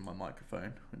was moving my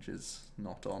microphone, which is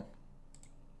not on.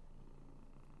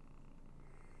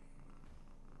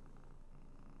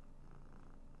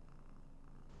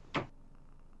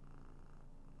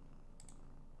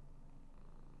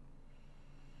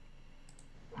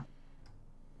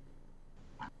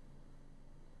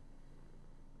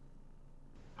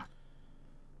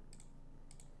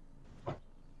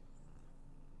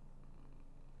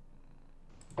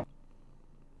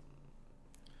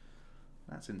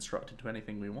 That's instructed to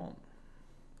anything we want.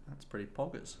 That's pretty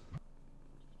poggers.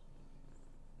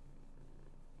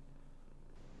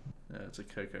 Yeah, it's a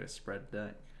Coco spread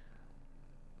deck.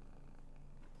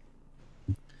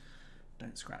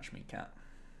 Don't scratch me, cat.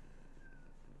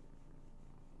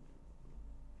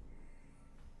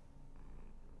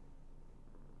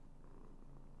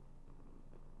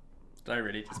 Did I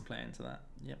really just play into that?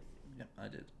 Yep, yep, I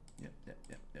did. Yep, yep,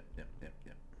 yep, yep, yep, yep,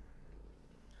 yep.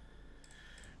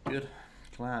 Good.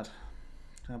 Glad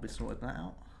we sorted that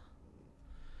out.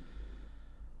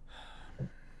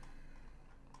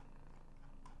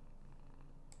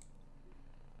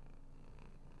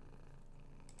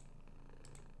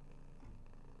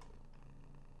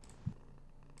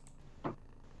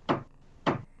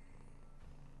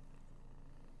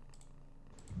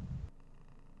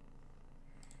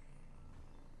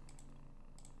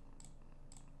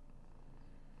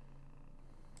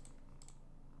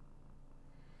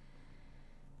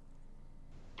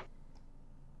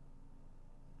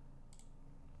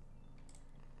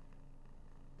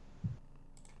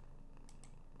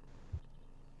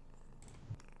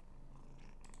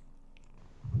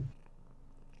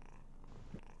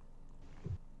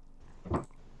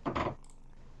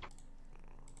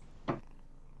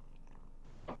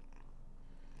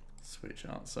 Switch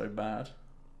aren't so bad.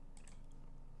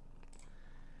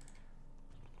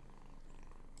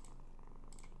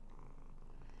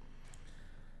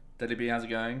 Deadly B, how's it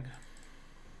going?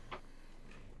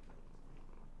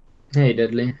 Hey,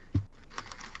 Dudley.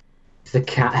 The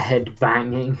cat head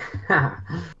banging.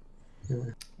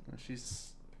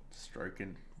 She's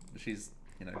stroking. She's,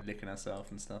 you know, licking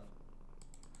herself and stuff.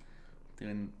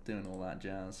 Doing all that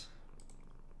jazz.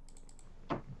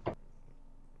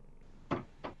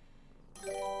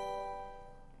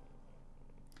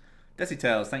 Desi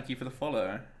Tales, thank you for the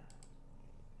follow.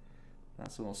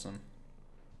 That's awesome.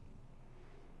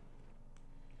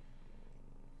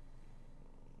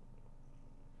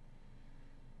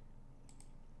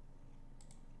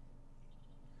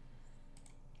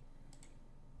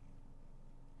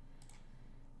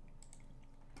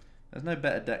 There's no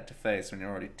better deck to face when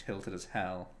you're already tilted as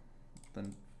hell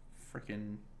than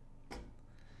freaking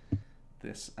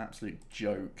this absolute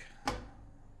joke.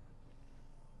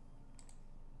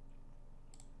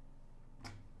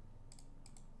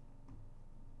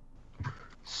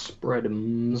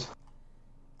 Spread'ems.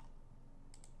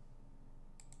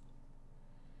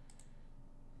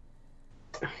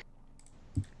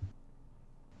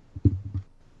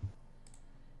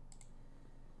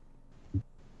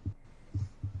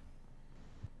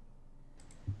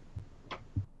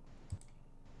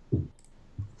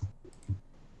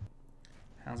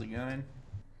 How's it going?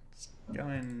 It's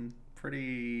going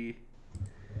pretty...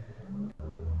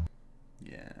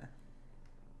 Yeah.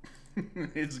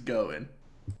 It's going.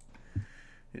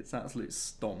 It's absolute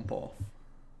stomp off.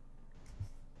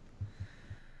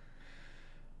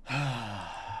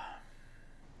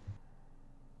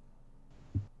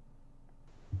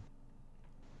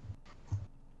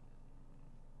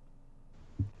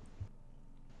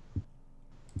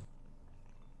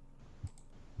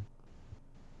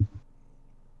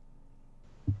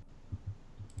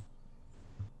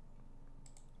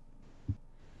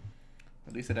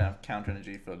 At least I don't have counter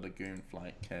energy for Lagoon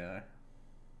Flight KO.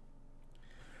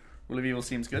 Will of Evil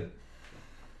seems good.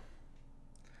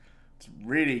 It's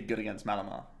really good against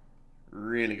Malamar.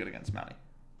 Really good against Mali.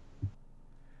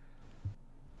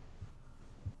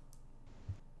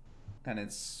 And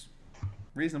it's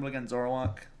reasonable against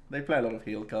Zoroark. They play a lot of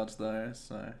heal cards though,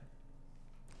 so...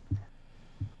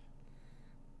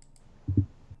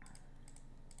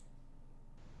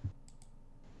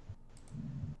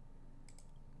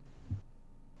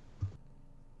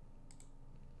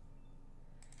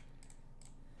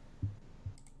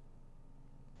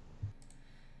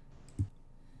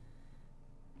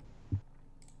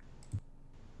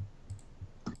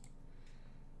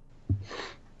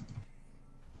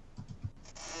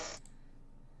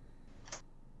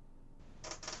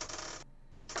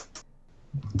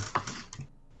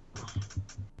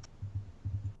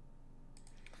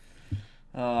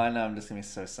 Oh, I know, I'm just going to be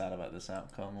so sad about this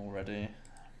outcome already.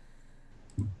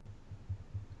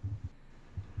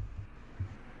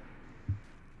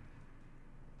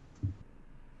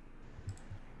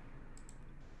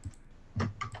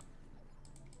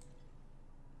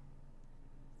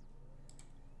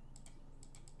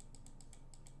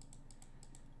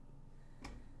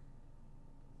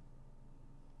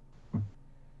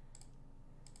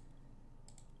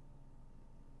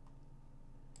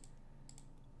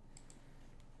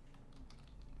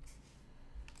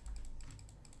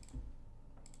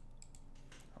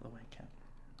 Other way, cat.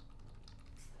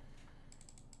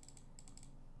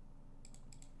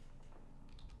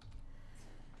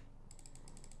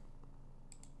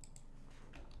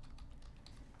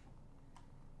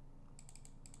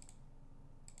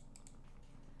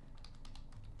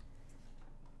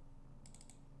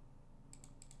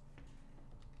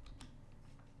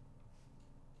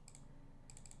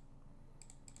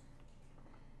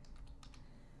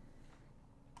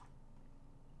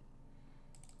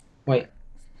 Wait,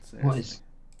 Seriously.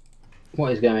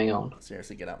 what is going on?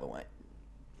 Seriously, get out of the way.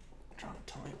 I'm trying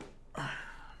to type.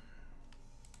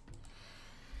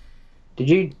 Did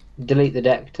you delete the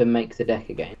deck to make the deck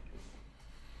again?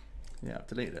 Yeah, I've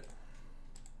deleted it.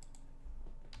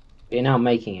 You're now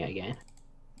making it again.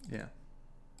 Yeah.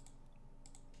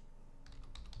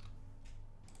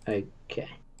 Okay.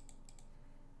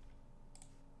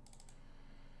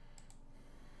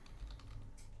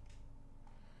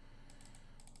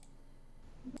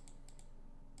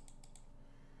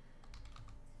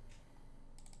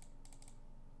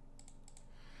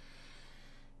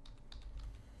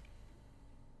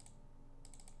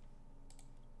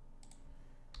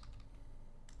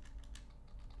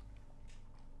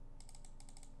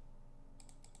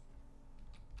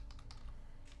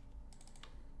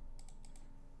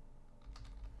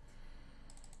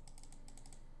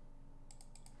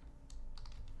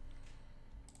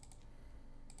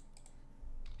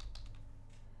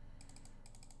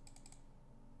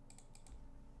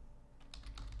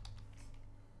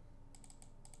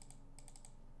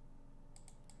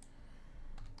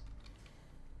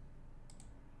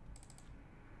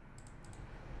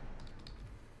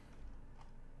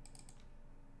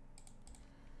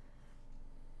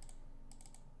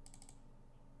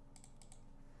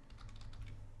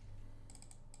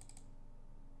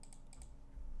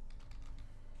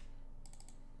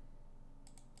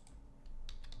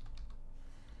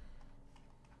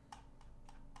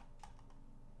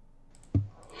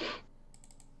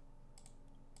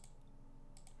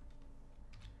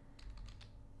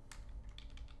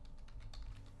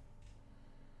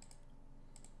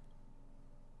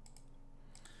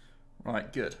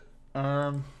 Right, good.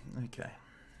 Okay.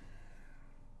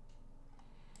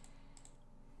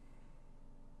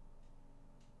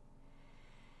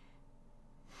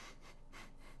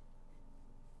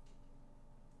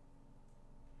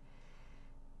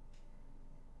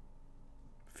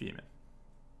 Fuming.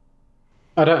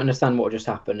 I don't understand what just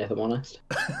happened, if I'm honest.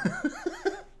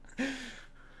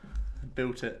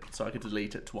 Built it so I could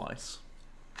delete it twice.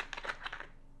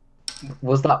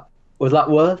 Was that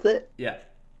worth it? Yeah.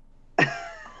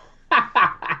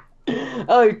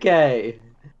 Okay.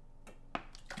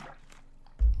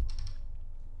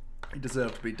 He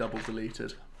deserved to be double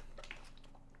deleted.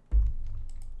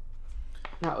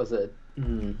 That was a...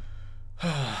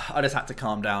 I just had to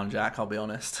calm down, Jack, I'll be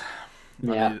honest.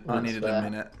 Yeah, I needed fair. a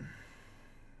minute.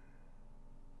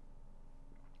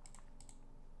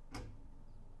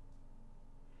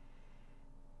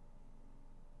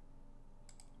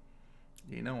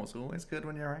 You know what's always good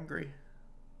when you're angry?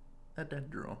 A dead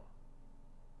draw.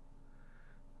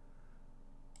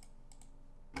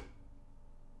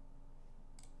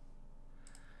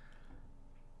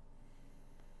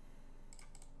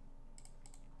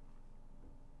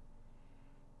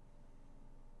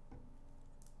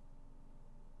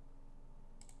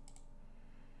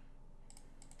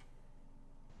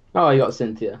 Oh, you got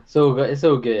Cynthia. It's all good. It's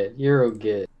all good. You're all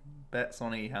good. Bets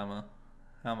on E-Hammer.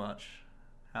 How much?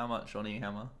 How much on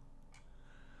E-Hammer?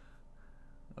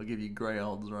 I'll give you grey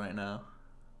odds right now.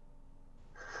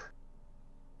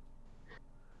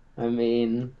 I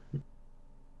mean...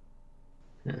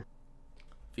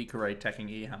 Vikare teching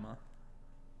E-Hammer.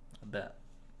 I bet.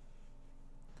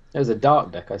 There was a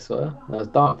dark deck, I swear. There was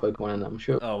dark Pokemon in that, I'm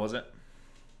sure. Oh, was it?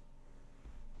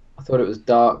 I thought it was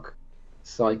dark,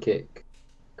 psychic,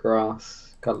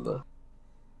 grass, colour.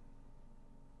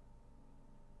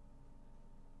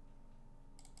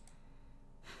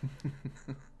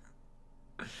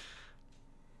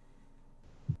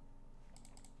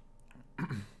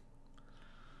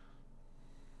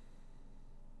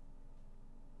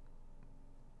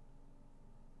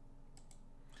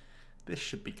 This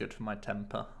should be good for my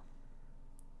temper.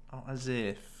 Oh, as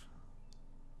if.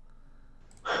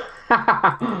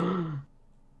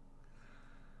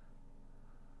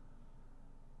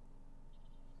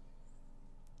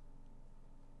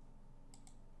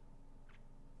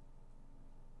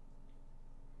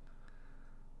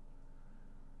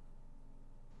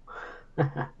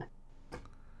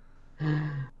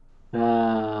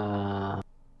 Ah.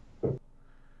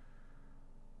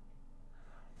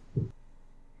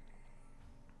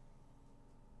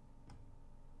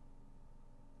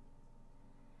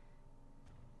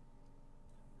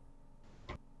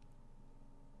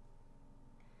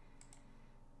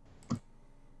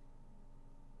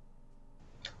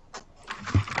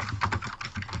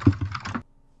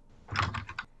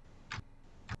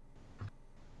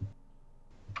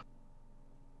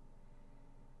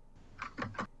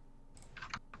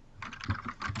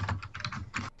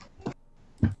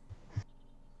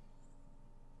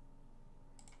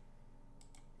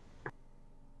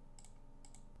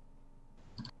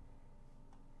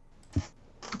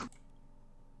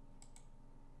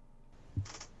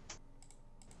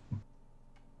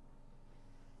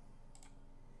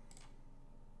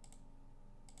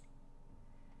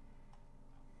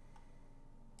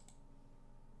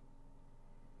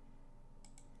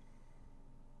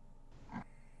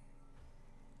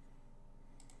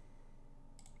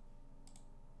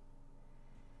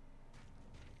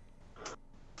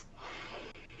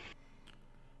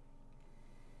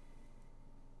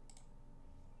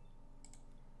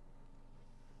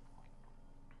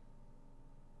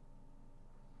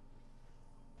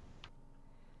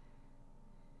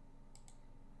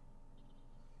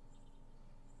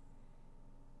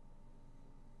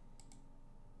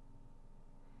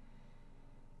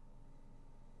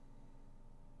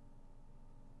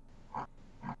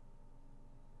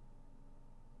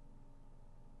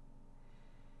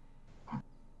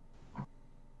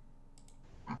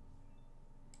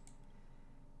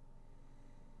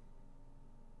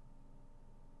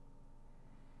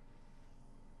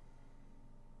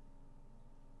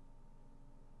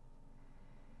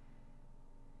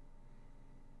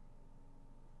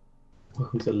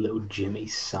 Welcome to Little Jimmy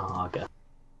Saga.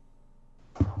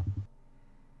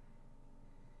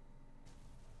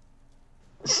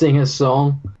 Sing a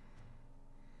song.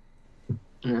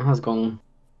 And it has gone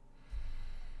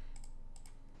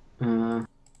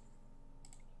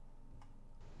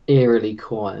eerily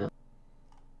quiet.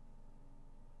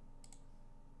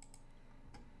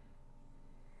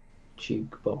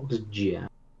 Jukebox jam.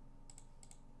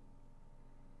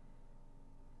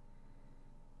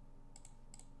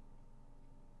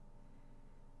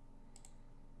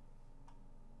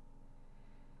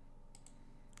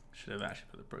 Should have actually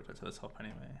put the Brooklet to the top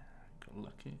anyway. Got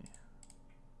lucky.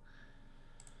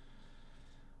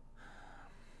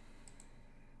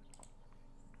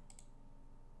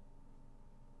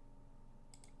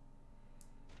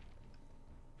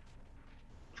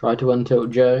 Try to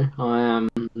untilt Joe. I am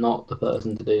not the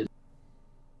person to do that.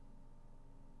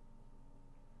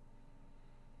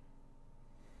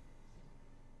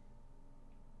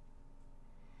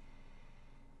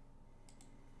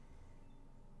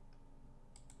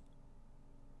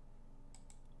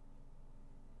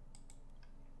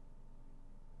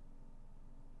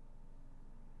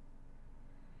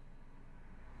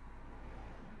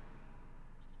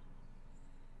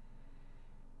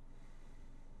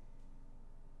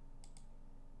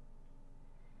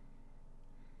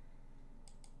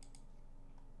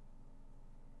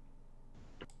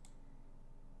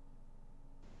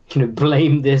 Gonna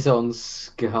blame this on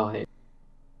Sky.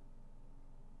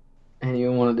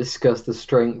 Anyone want to discuss the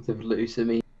strength of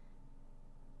Lucamine?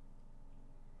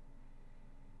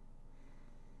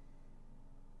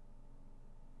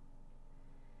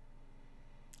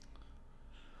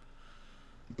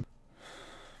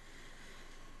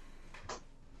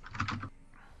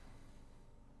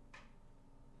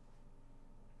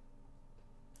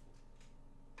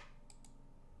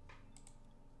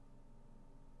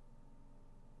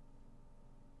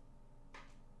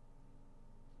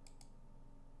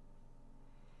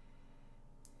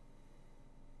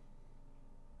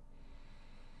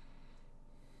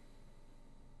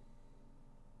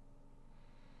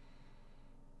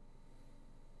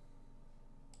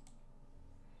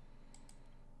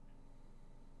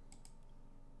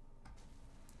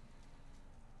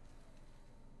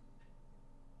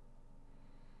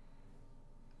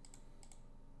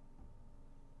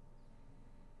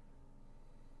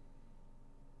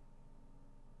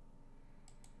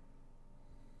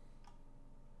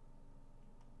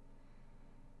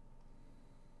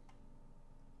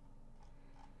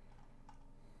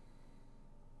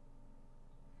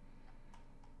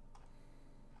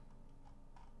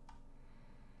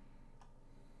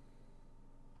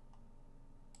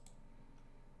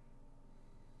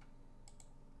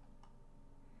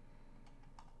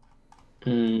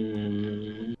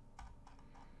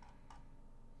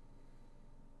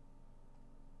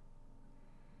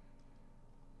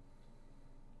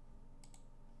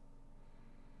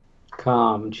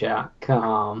 Calm, chat.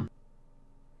 Calm.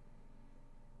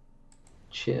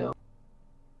 Chill.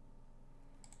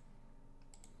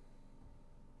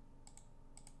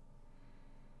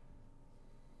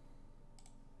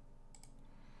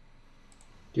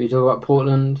 Do we talk about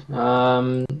Portland?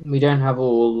 We don't have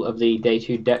all of the day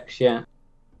 2 decks yet,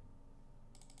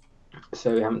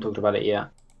 so we haven't talked about it yet.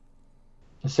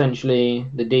 Essentially,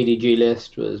 the DDG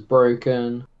list was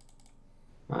broken,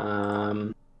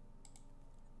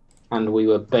 and we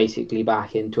were basically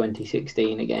back in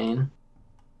 2016 again.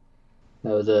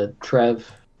 There was a Trev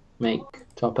make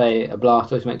top 8, a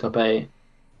Blastoise make top 8,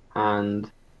 and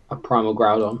a Primal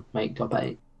Groudon make top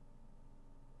 8.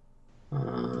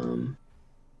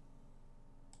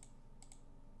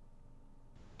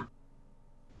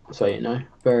 So, you know,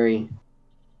 very,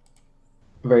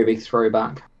 very big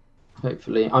throwback.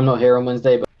 Hopefully, I'm not here on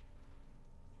Wednesday, but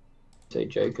so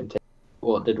Joe can take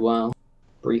what did well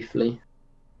briefly.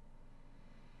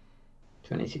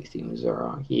 2016 was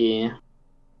Zoroark, yeah.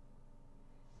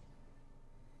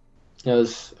 It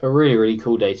was a really, really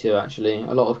cool day too, actually.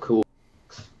 A lot of cool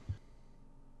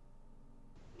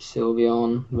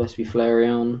Sylveon,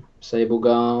 Vespiflarion, Sable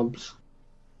Garbs,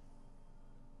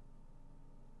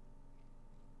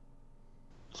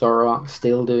 Zoroark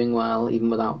still doing well, even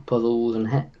without puzzles and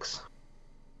Hex.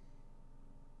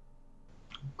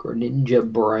 Greninja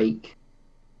Break.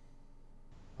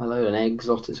 Hello, an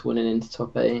Exotis winning into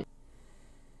top 8.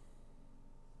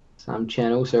 Sam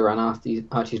Chen also ran Archie's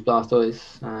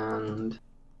Blastoise and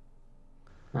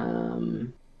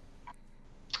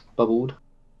bubbled.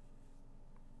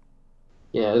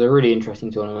 Yeah, it was a really interesting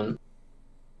tournament.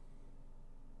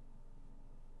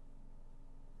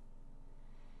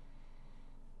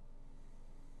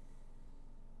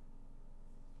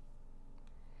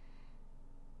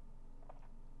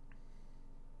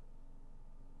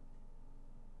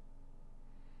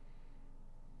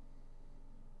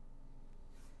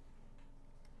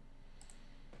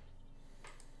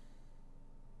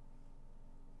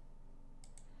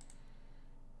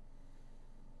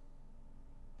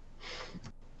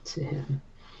 To him.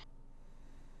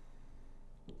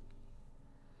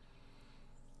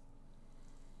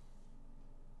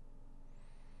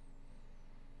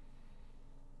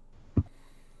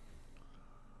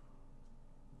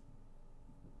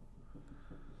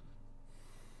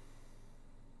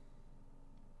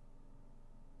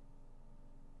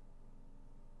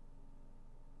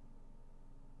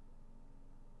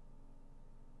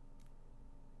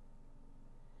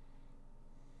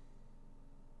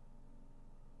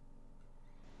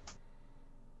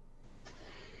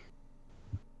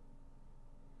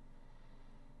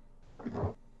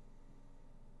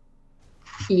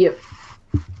 Yep.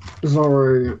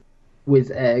 Zoro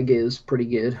with egg is pretty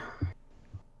good.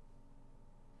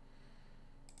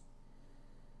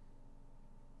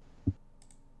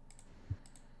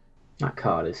 That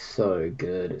card is so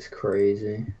good, it's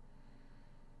crazy.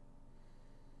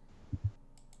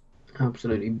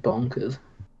 Absolutely bonkers.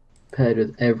 Paired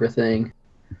with everything,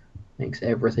 makes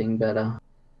everything better.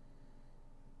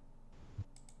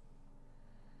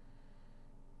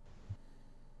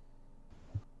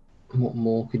 What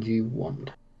more could you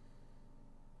want?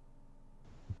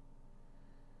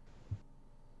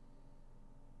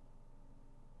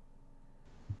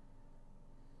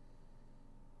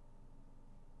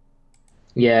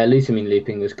 Yeah, Lusamine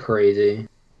looping was crazy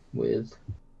with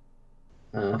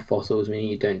fossils, meaning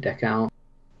you don't deck out.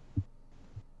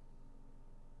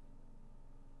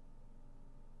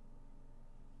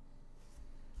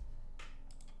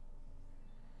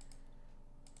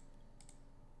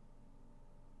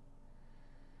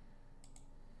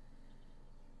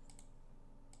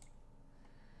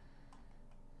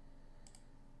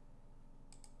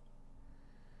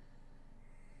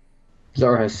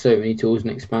 Zoro has so many tools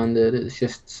and expanded, it's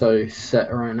just so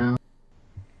set right now.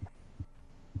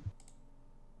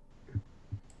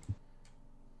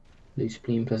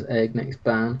 Lucepline plus egg next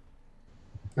ban.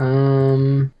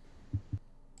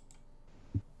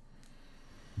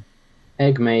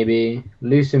 Egg maybe.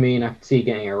 Lusamine I could see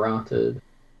getting errated.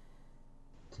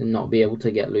 To not be able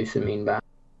to get Lusamine back.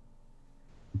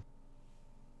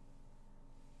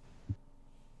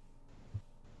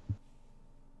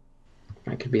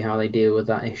 That could be how they deal with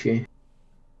that issue.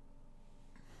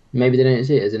 Maybe they don't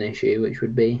see it as an issue, which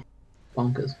would be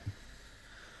bonkers.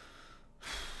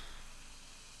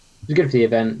 It's good for the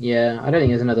event, yeah. I don't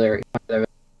think there's another event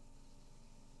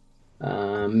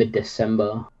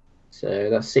mid-December. So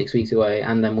that's 6 weeks away,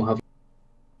 and then we'll have...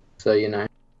 So, you know,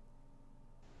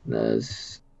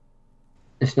 it's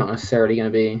not necessarily going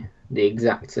to be the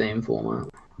exact same format.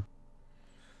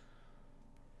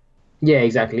 Yeah,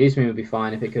 exactly. Lusamine would be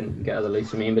fine if it couldn't get other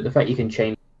Lusamine, but the fact you can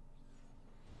chain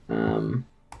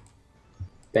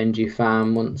Benji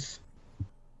Fam once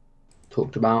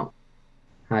talked about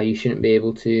how you shouldn't be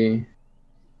able to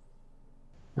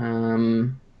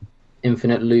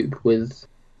infinite loop with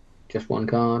just one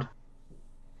card.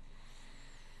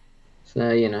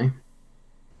 So, you know, I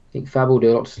think Fab will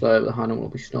do a lot slower, but the Hydon will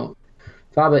be stopped.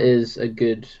 Fabba is a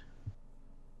good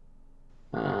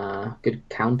good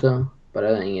counter, but I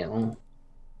don't think it will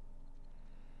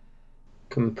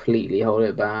completely hold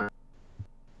it back.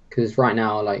 Because right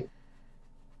now, like,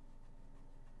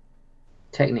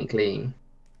 technically,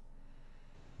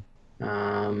 they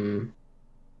might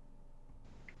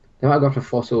go after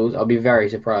fossils. I'll be very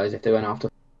surprised if they went after.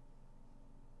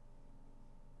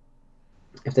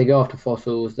 If they go after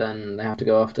fossils, then they have to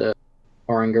go after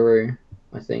Orangaroo,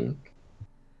 I think.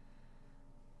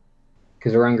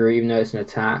 Because Orangaroo, even though it's an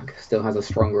attack, still has a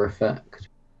stronger effect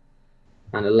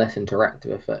and a less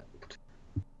interactive effect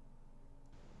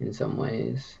in some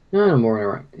ways. No, a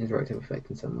more interactive effect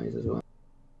in some ways as well.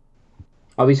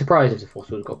 I'll be surprised if the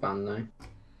fossils got banned though.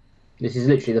 This is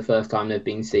literally the first time they've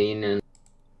been seen and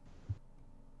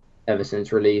ever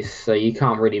since release, so you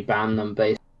can't really ban them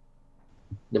based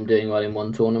on them doing well in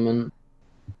one tournament.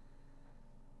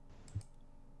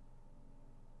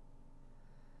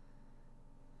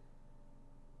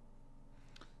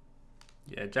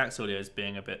 Yeah, Jack's audio is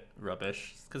being a bit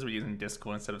rubbish. It's because we're using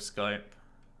Discord instead of Skype.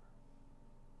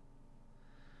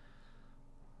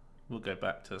 We'll go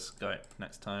back to Skype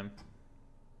next time.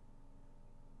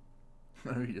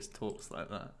 Oh, he just talks like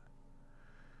that.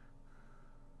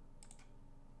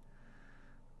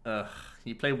 Ugh,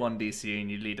 you play one DC and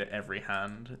you lead at every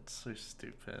hand. It's so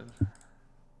stupid.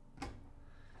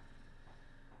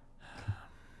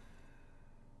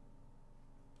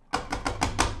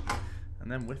 And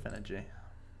then whiff energy.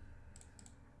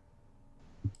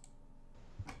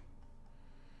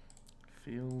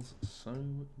 Feels so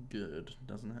good,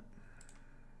 doesn't it?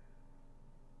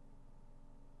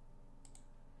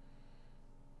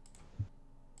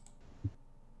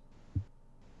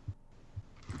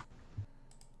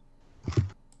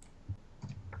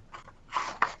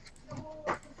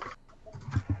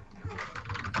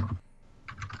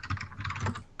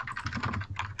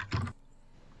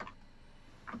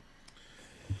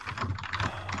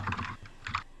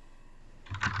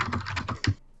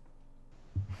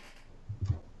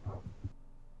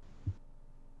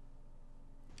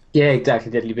 Yeah, exactly,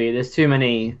 Deadly B. There's too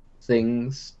many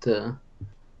things to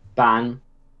ban.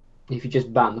 If you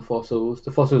just ban the fossils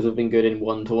have been good in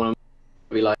one tournament.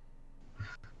 Be like,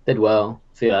 did well.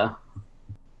 So yeah,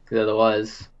 because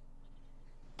otherwise,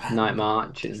 Night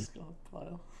March and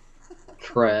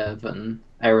Trev and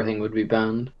everything would be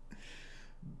banned.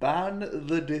 Ban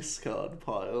the discard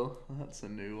pile. That's a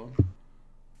new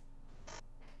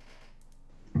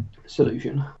one.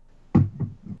 Solution.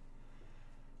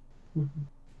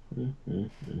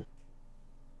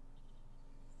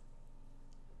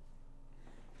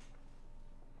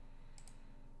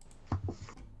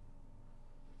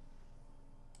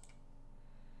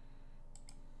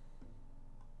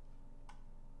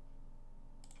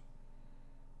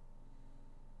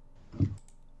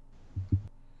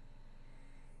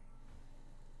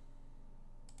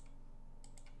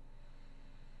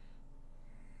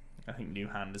 I think new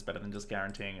hand is better than just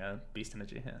guaranteeing a beast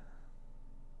energy here.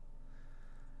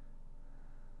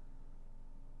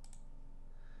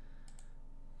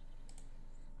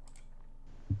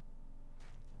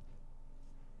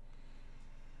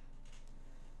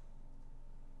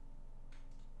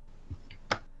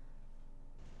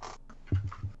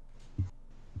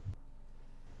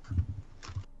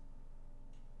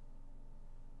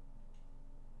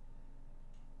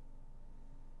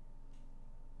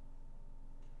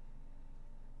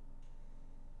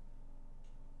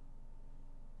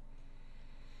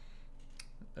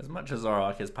 As much as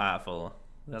Zorak is powerful,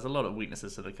 there's a lot of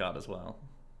weaknesses to the card as well.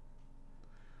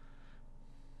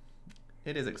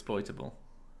 It is exploitable.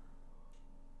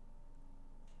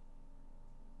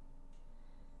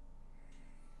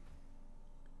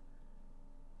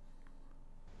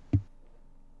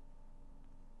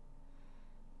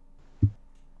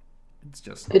 It's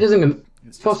just... It doesn't...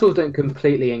 Fossils don't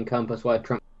completely encompass why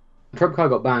Trump card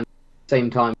got banned at the same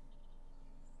time.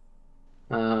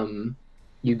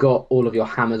 You got all of your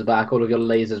hammers back, all of your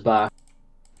lasers back.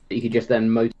 You could just then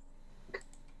motor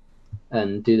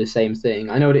and do the same thing.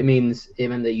 I know what it means. It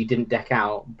meant that you didn't deck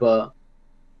out, but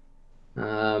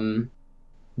they're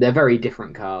very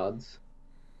different cards.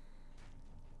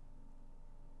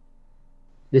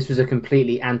 This was a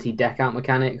completely anti-deck out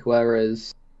mechanic,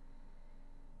 whereas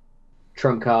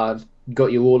Trump card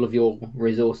got you all of your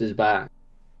resources back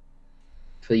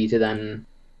for you to then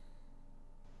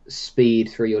speed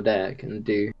through your deck and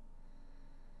do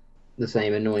the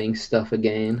same annoying stuff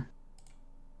again.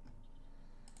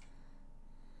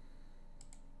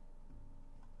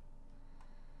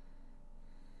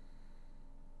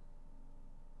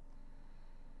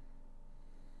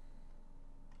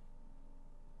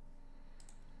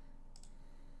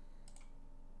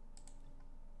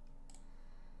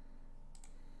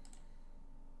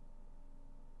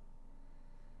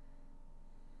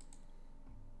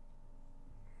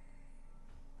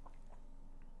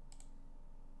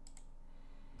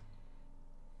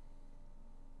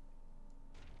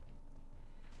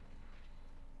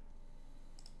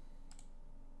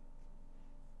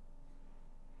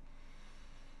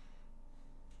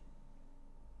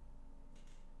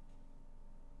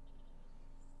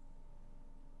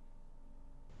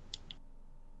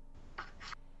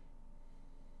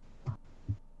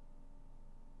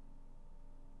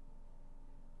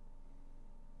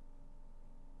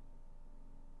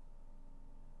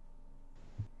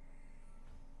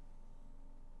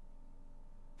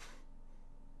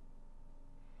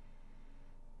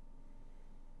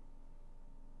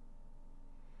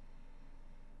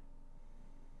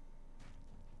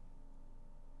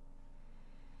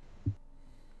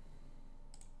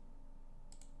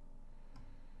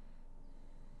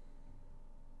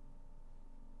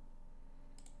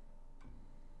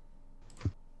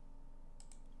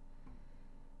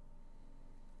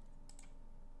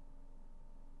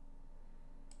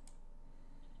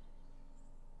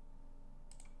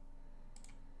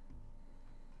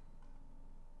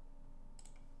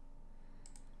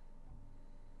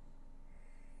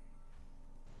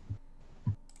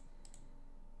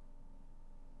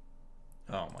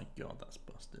 Oh my god, that's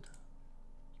busted.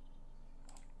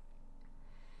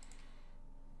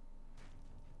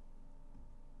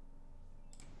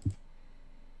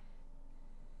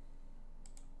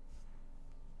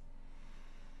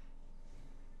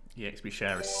 EXP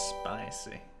share is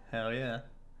spicy. Hell yeah.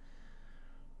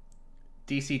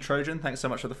 DC Trojan, thanks so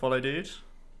much for the follow, dude.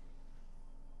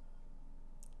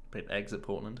 Played eggs at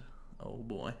Portland. Oh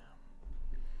boy.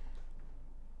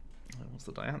 What's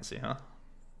the Diancie, huh?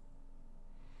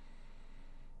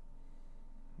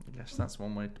 I guess that's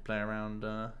one way to play around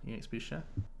EXP share.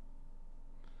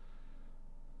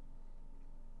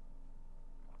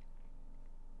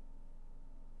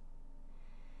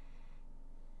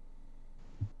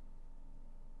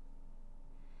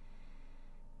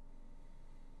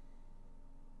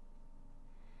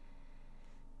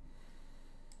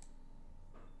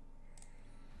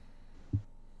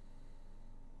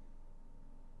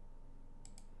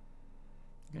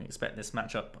 You can expect this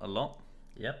matchup a lot.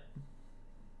 Yep.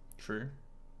 True.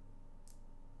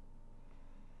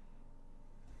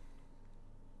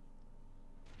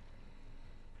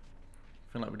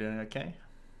 Feel like we're doing okay.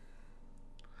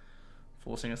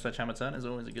 Forcing a sledgehammer turn is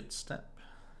always a good step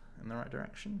in the right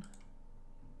direction.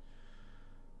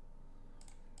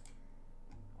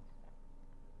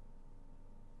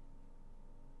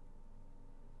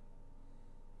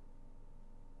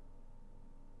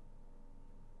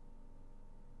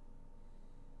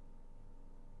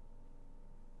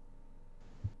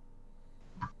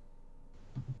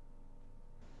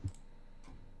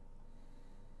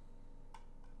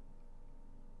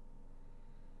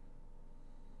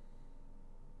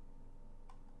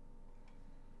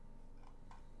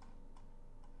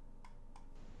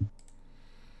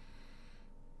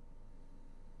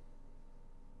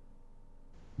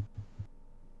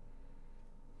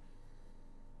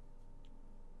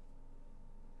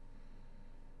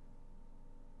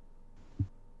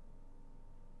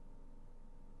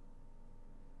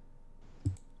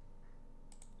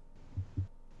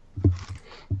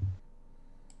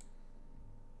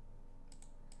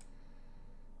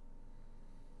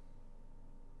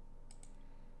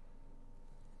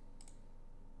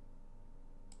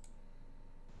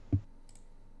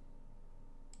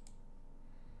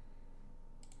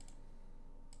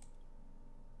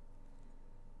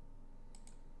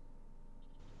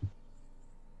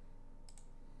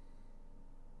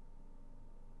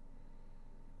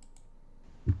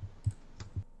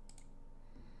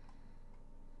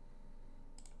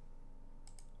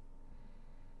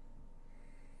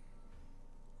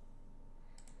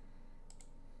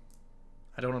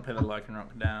 I don't want to play the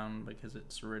Lycanroc down because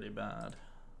it's really bad.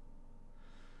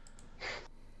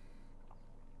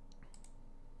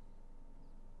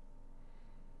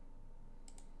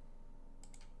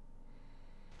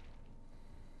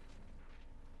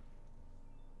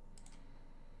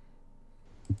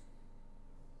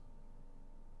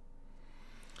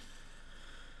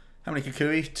 How many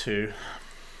Kukui? 2.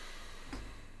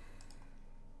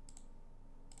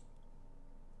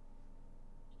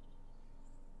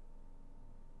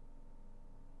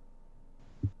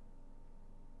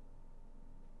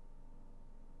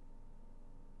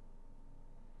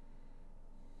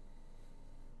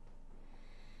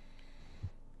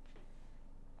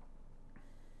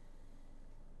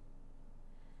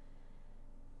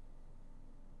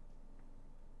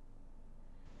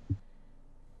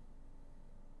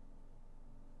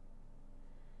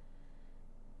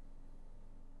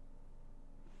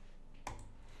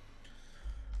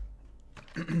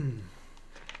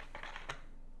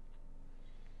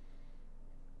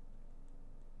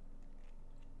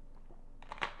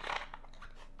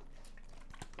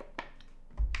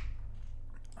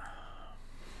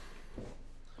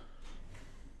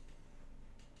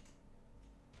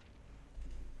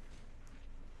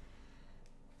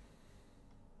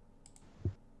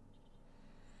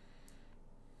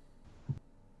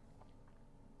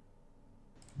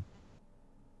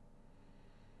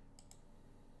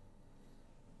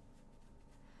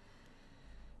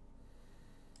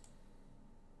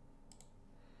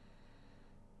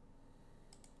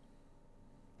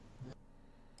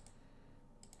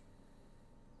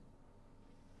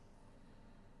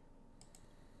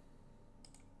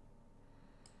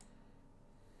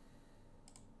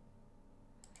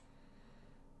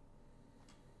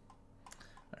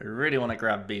 I really want to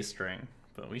grab B string,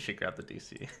 but we should grab the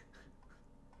DC.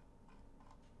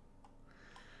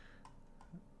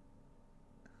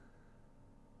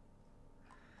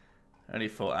 Only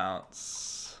 4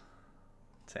 outs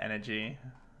to energy.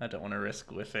 I don't want to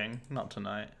risk whiffing. Not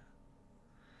tonight.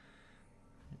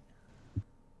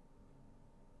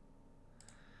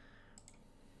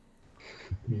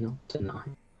 Not tonight.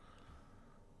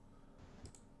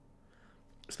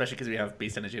 Especially because we have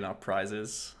Beast Energy in our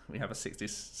prizes. We have a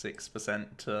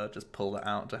 66% to just pull that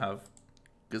out to have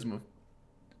Gizmo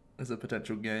as a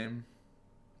potential game.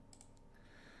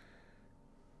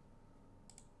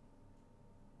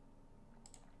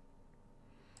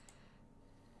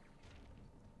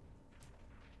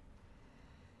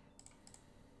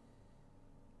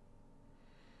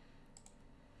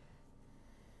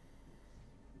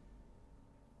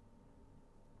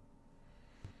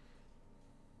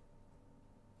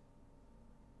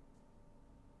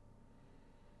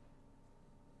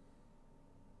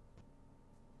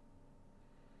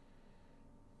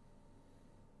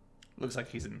 Looks like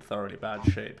he's in thoroughly bad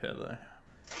shape here, though.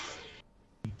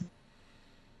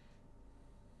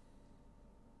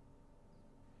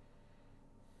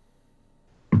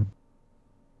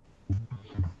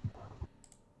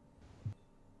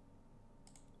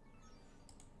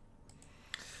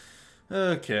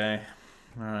 Okay.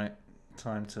 Alright.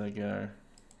 Time to go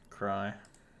cry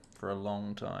for a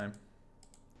long time.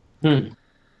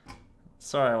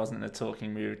 Sorry I wasn't in a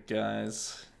talking mood,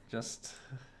 guys. Just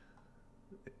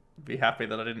be happy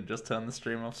that I didn't just turn the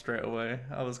stream off straight away.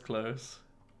 I was close.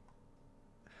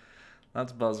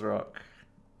 That's Buzzrock.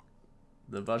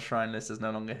 The buzzshrine list is no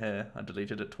longer here. I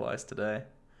deleted it twice today.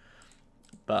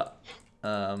 But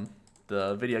the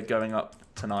video going up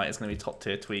tonight is going to be top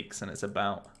tier tweaks, and it's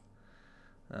about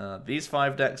these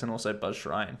 5 decks and also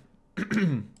buzzshrine.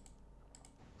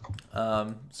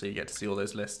 So you get to see all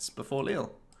those lists before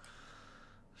Lille.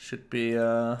 Should be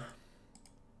a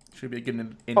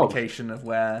good indication of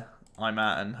where I'm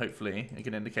at, and hopefully a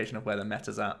good indication of where the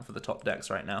meta's at for the top decks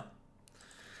right now.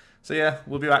 So yeah,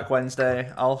 we'll be back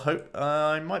Wednesday. I'll hope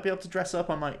I might be able to dress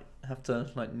up. I might have to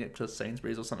like nip to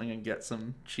Sainsbury's or something and get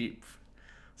some cheap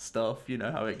stuff. You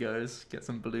know how it goes. Get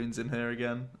some balloons in here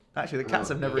again. Actually, the cats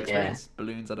have never experienced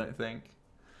balloons, I don't think.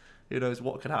 Who knows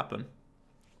what could happen.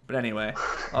 But anyway,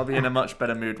 I'll be in a much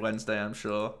better mood Wednesday, I'm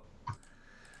sure.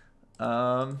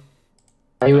 Are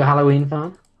you a Halloween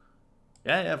fan?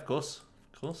 Yeah, of course.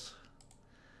 Of course.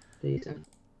 Decent.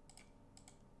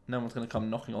 No one's going to come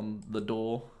knocking on the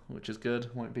door, which is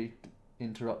good. Won't be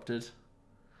interrupted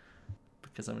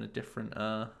because I'm in a different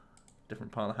part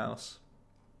of the house.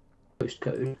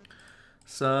 Postcode.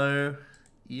 So,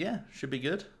 yeah, should be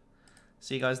good.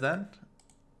 See you guys then.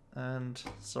 And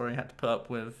sorry I had to put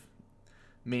up with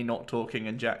me not talking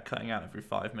and Jack cutting out every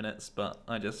 5 minutes, but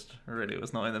I just really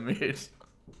was not in the mood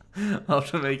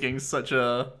after making such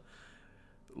a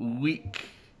weak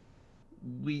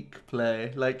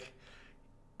play. Like,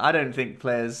 I don't think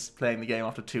players playing the game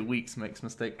after 2 weeks makes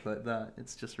mistakes like that.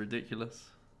 It's just ridiculous.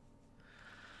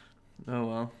 Oh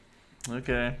well.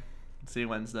 Okay. See you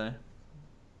Wednesday.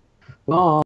 Bye.